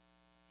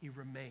 He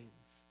remains.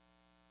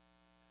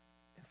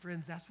 And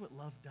friends, that's what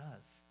love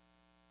does.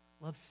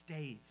 Love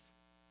stays.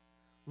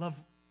 Love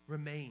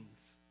remains.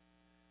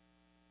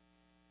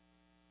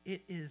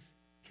 It is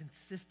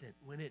consistent.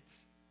 When it's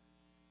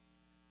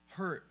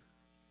hurt,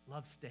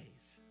 love stays.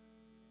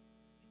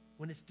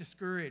 When it's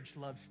discouraged,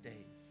 love stays.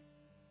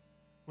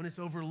 When it's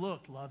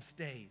overlooked, love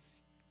stays.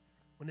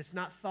 When it's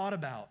not thought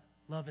about,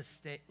 love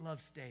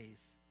stays.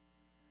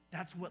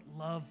 That's what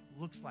love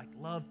looks like.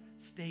 Love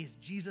stays.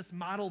 Jesus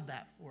modeled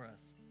that for us.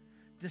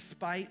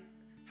 Despite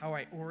how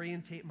I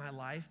orientate my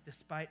life,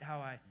 despite how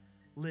I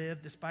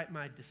live, despite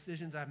my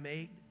decisions I've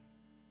made,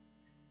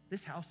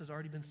 this house has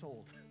already been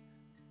sold.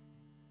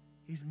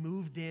 He's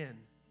moved in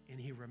and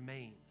he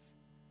remains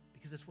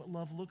because it's what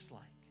love looks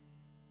like.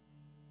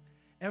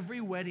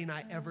 Every wedding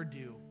I ever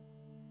do,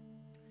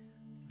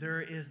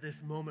 there is this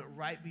moment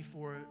right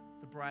before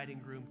the bride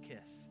and groom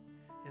kiss.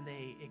 And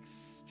they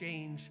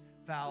exchange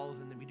vows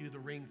and then we do the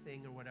ring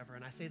thing or whatever.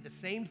 And I say the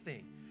same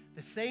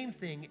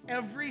thing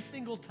every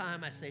single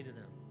time I say to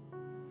them.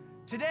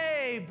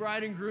 Today,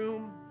 bride and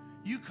groom,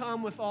 you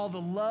come with all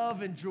the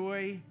love and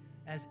joy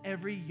as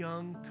every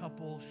young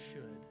couple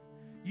should.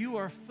 You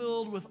are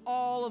filled with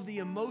all of the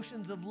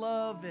emotions of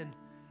love and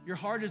your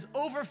heart is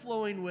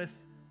overflowing with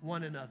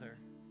one another.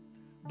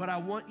 But I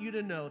want you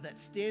to know that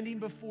standing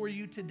before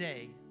you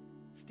today,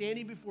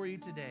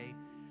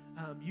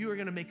 you are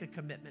going to make a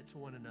commitment to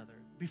one another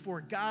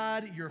before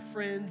God, your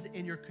friends,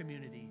 and your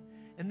community.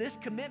 And this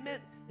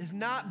commitment is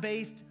not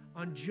based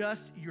on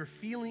just your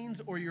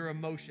feelings or your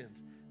emotions.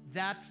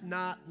 That's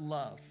not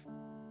love.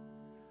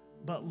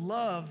 But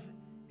love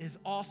is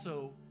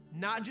also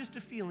not just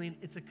a feeling,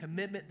 it's a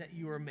commitment that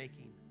you are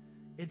making.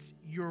 It's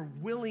your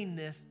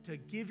willingness to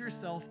give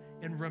yourself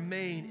and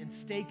remain and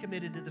stay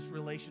committed to this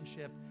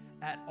relationship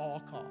at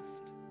all cost.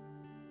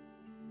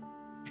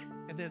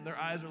 And then their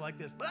eyes are like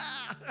this.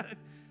 Ah!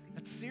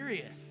 That's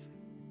serious.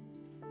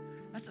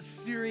 That's a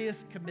serious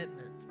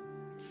commitment.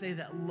 Say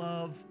that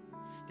love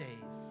stays.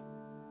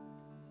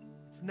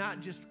 It's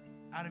not just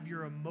out of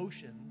your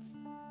emotions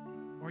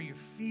or your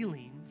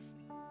feelings,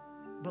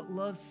 but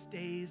love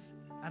stays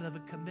out of a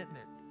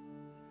commitment.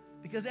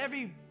 Because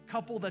every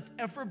couple that's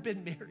ever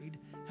been married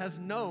has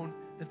known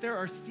that there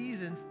are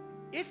seasons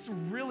it's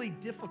really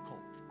difficult.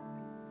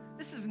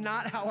 This is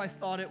not how I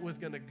thought it was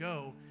going to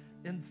go.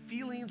 And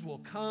feelings will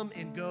come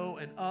and go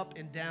and up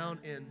and down,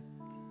 and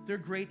they're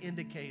great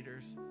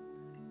indicators,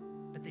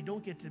 but they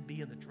don't get to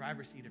be in the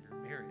driver's seat of your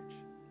marriage.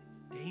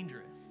 It's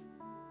dangerous.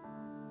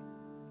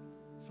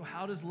 So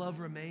how does love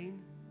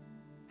remain?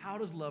 How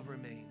does love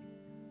remain?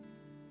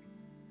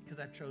 Because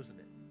I've chosen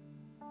it.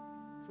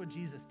 That's what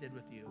Jesus did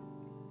with you.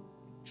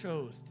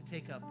 Chose to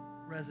take up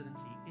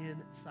residency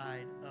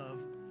inside of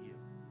you.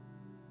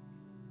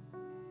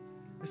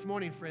 This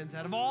morning, friends,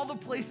 out of all the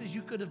places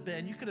you could have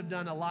been, you could have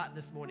done a lot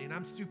this morning.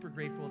 I'm super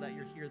grateful that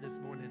you're here this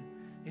morning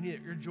and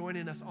you're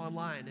joining us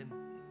online. And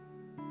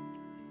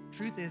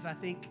truth is, I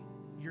think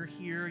you're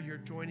here, you're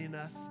joining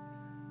us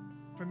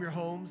from your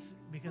homes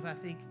because I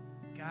think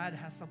God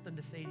has something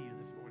to say to you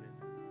this morning.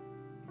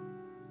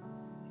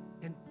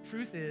 And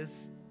truth is,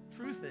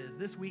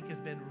 this week has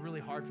been really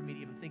hard for me to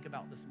even think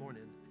about this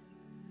morning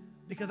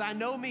because I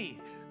know me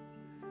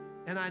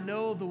and I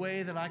know the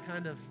way that I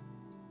kind of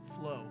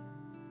flow.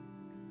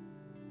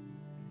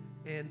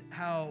 And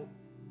how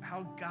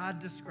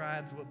God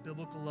describes what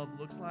biblical love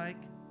looks like,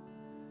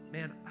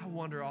 man, I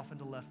wander off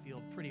into left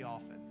field pretty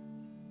often.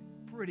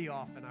 Pretty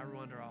often I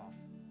wander off.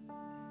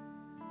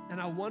 And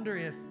I wonder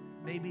if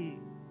maybe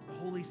the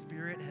Holy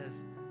Spirit has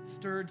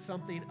stirred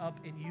something up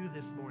in you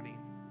this morning,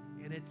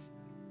 and it's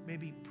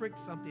maybe pricked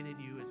something in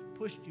you, it's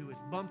pushed you,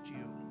 it's bumped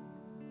you.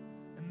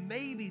 And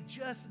maybe,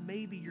 just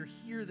maybe, you're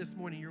here this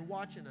morning, you're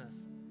watching us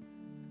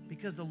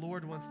because the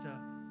Lord wants to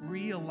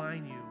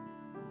realign you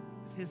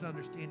with his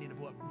understanding of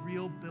what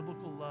real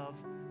biblical love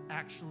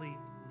actually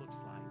looks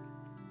like.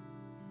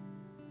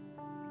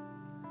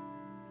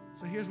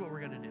 So here's what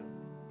we're going to do.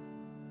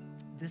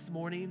 This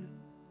morning,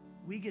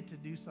 we get to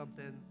do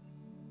something.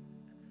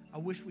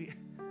 There's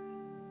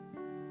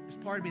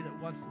part of me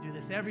that wants to do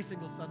this every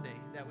single Sunday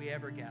that we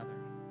ever gather.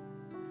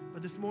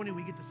 But this morning,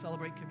 we get to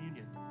celebrate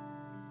communion.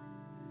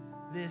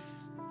 This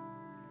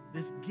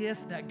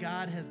gift that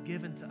God has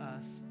given to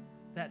us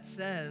that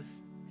says,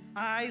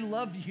 I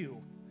love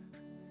you,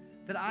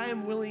 that I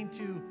am willing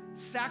to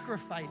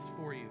sacrifice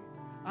for you.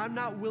 I'm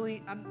not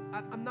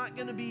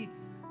going to be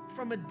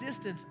from a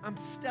distance. I'm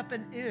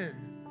stepping in,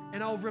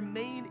 and I'll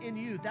remain in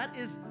you. That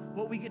is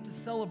what we get to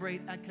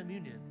celebrate at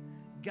communion.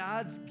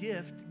 God's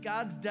gift,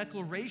 God's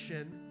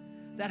declaration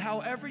that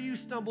however you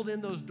stumbled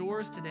in those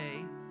doors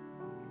today,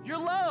 you're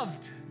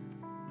loved.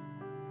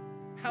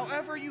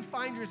 However you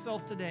find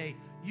yourself today,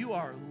 you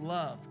are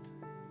loved.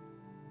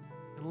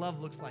 And love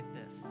looks like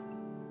this.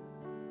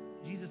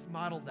 Jesus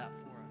modeled that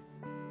for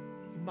us.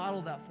 He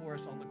modeled that for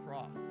us on the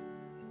cross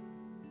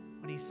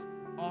when he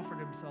offered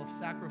himself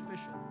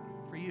sacrificial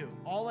for you,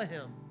 all of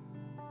him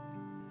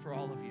for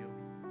all of you.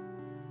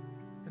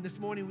 And this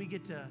morning we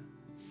get to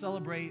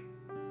celebrate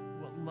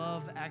what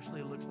love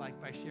actually looks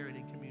like by sharing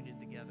in communion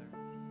together.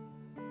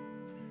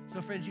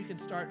 So friends, you can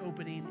start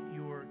opening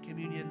your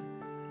communion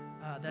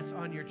that's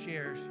on your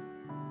chairs.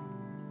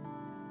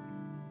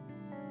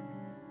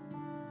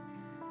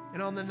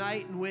 And on the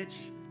night in which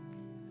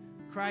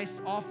Christ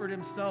offered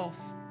himself,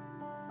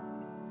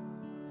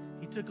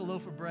 he took a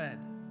loaf of bread.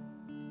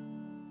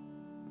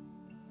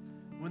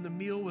 When the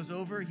meal was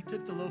over, he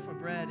took the loaf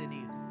of bread and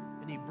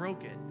he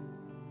broke it.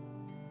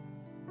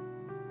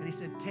 And he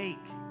said, take,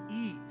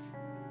 eat.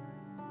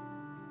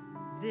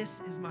 This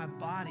is my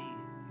body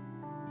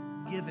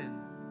given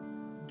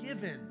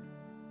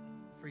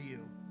for you.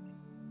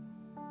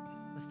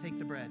 Let's take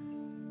the bread.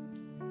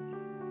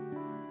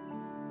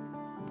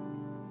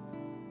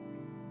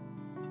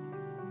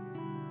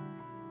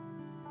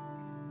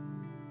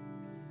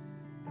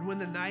 And when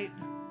the night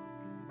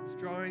was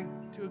drawing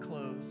to a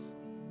close,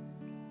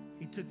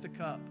 he took the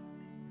cup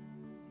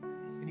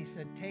and he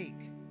said, take,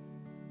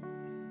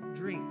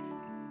 drink.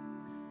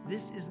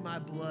 This is my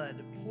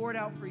blood poured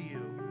out for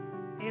you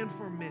and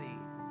for many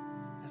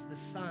as the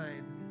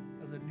sign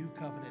of the new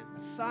covenant.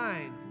 A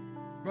sign,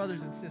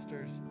 brothers and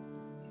sisters,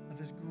 of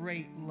his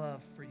great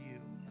love for you.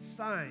 A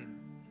sign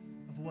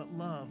of what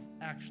love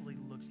actually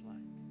looks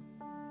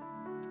like.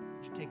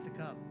 Would you take the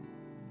cup?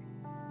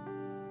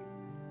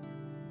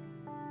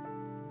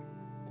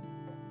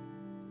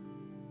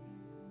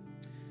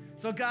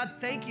 So God,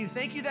 thank you.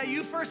 Thank you that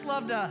you first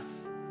loved us.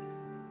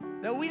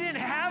 That we didn't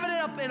have it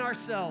up in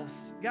ourselves.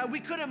 God, we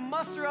couldn't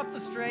muster up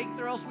the strength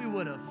or else we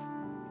would have.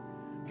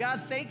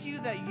 God, thank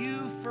you that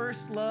you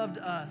first loved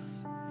us.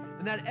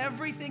 And that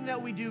everything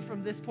that we do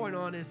from this point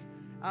on is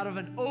out of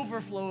an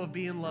overflow of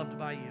being loved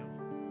by you.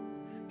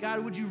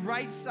 God, would you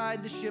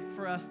right-side the ship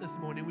for us this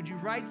morning? Would you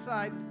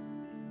right-side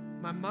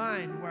my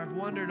mind where I've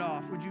wandered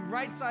off? Would you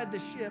right-side the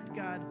ship,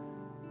 God,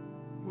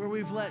 where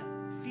we've let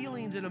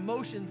feelings and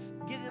emotions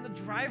get in the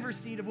driver's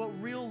seat of what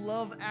real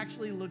love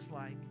actually looks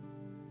like,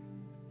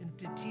 and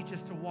to teach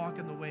us to walk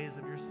in the ways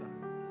of your Son.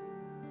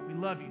 We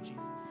love you, Jesus.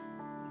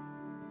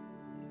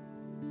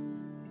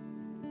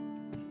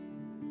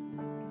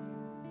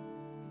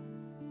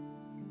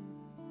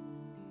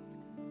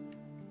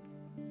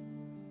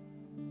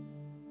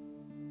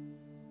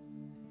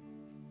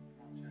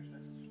 Church,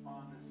 let's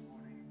respond this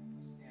morning.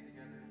 Let's stand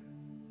together.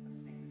 Let's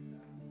sing this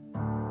out.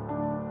 Thank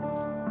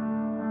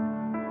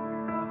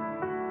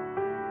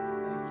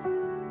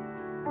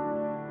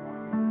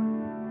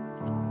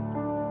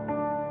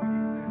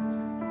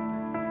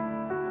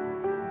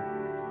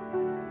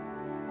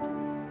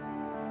you.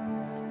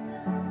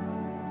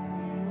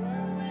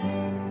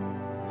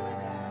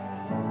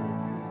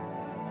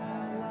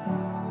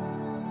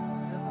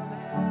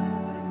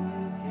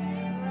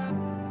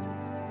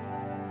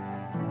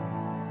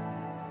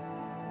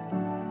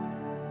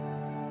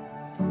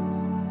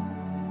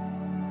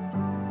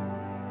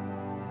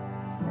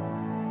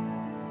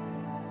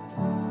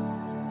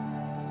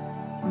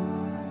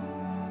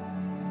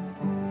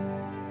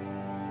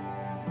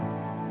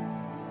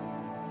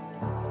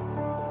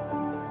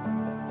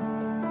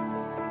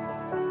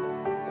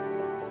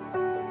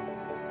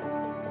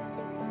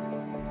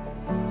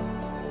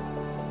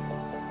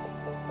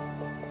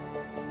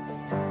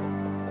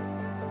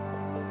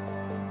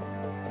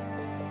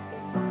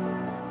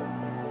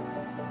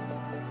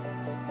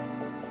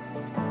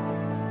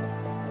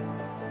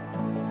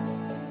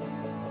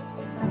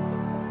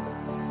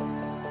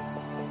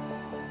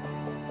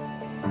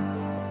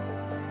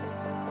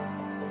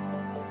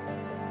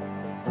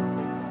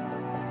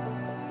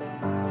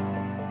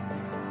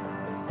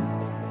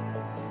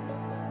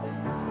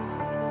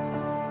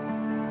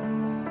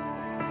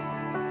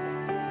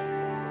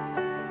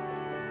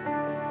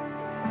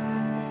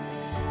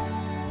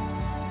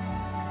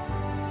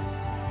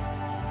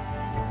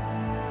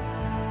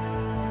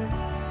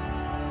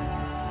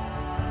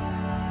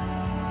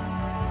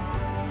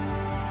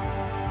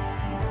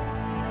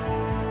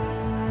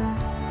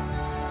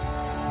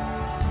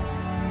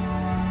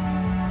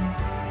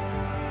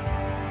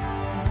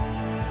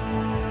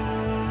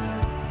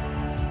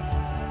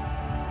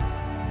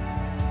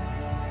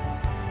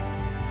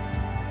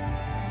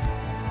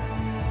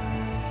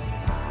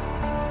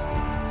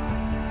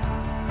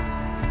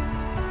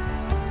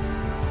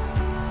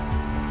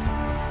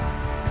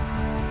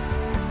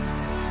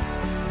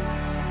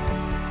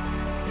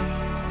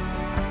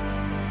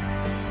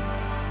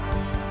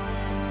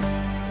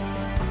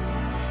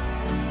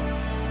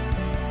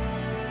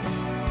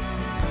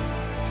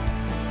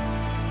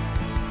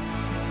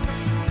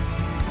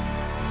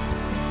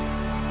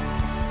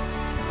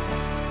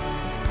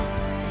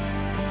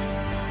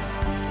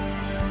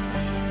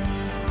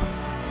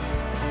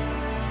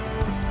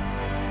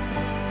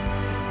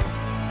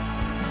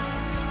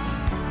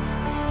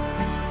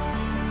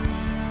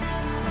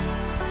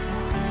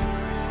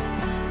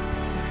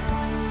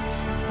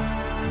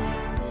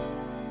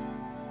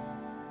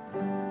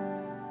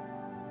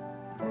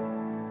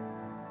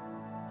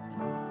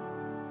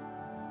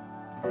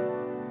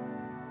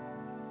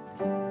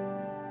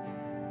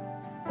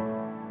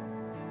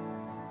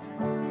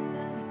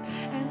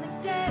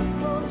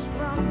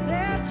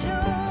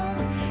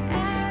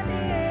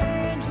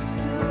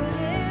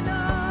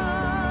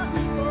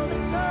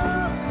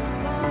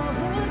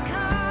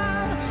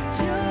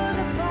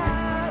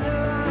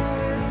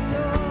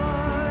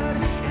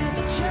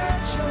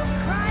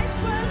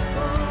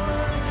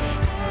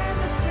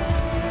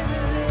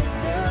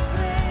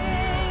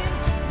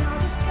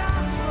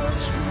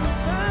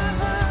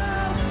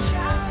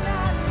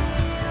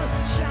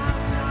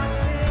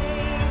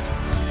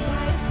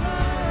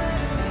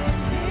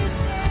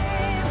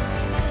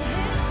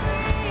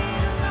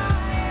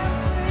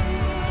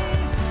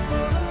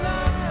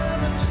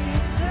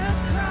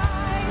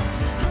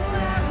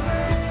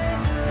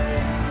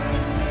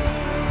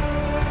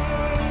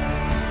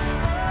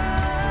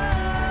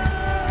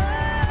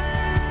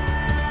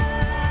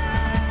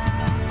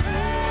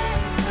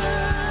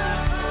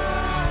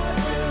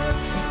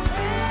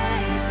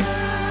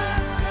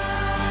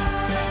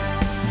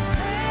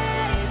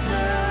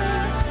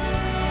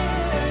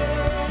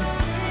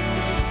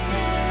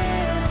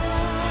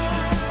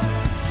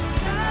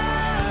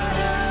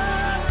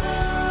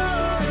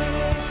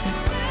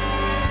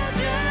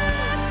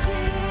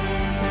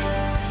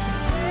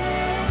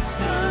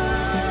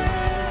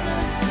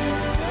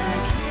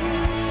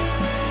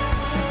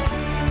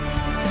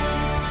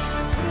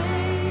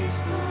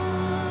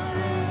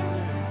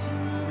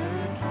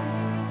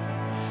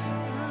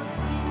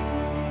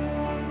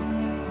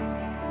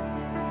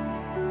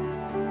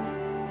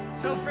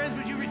 so, friends,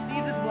 would you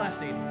receive this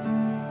blessing?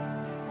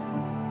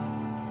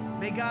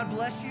 May God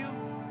bless you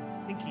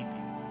and keep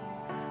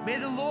you. May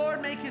the Lord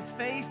make his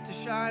face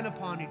to shine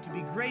upon you, to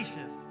be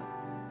gracious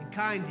and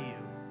kind to you.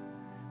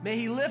 May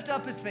he lift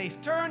up his face,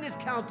 turn his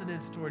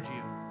countenance towards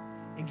you,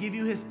 and give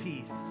you his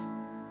peace,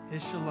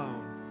 his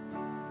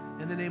shalom.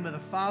 In the name of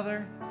the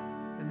Father,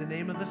 in the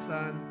name of the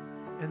Son,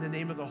 in the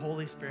name of the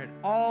Holy Spirit.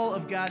 All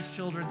of God's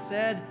children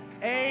said,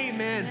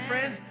 amen.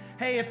 Friends,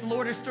 hey, if the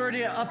Lord has stirred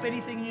up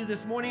anything in you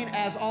this morning,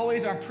 as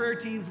always, our prayer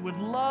teams would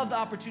love the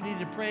opportunity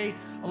to pray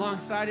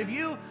alongside of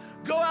you.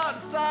 Go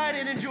outside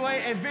and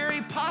enjoy a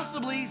very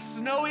possibly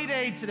snowy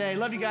day today.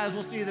 Love you guys.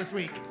 We'll see you this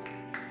week.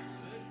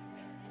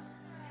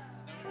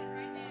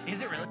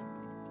 Is it really?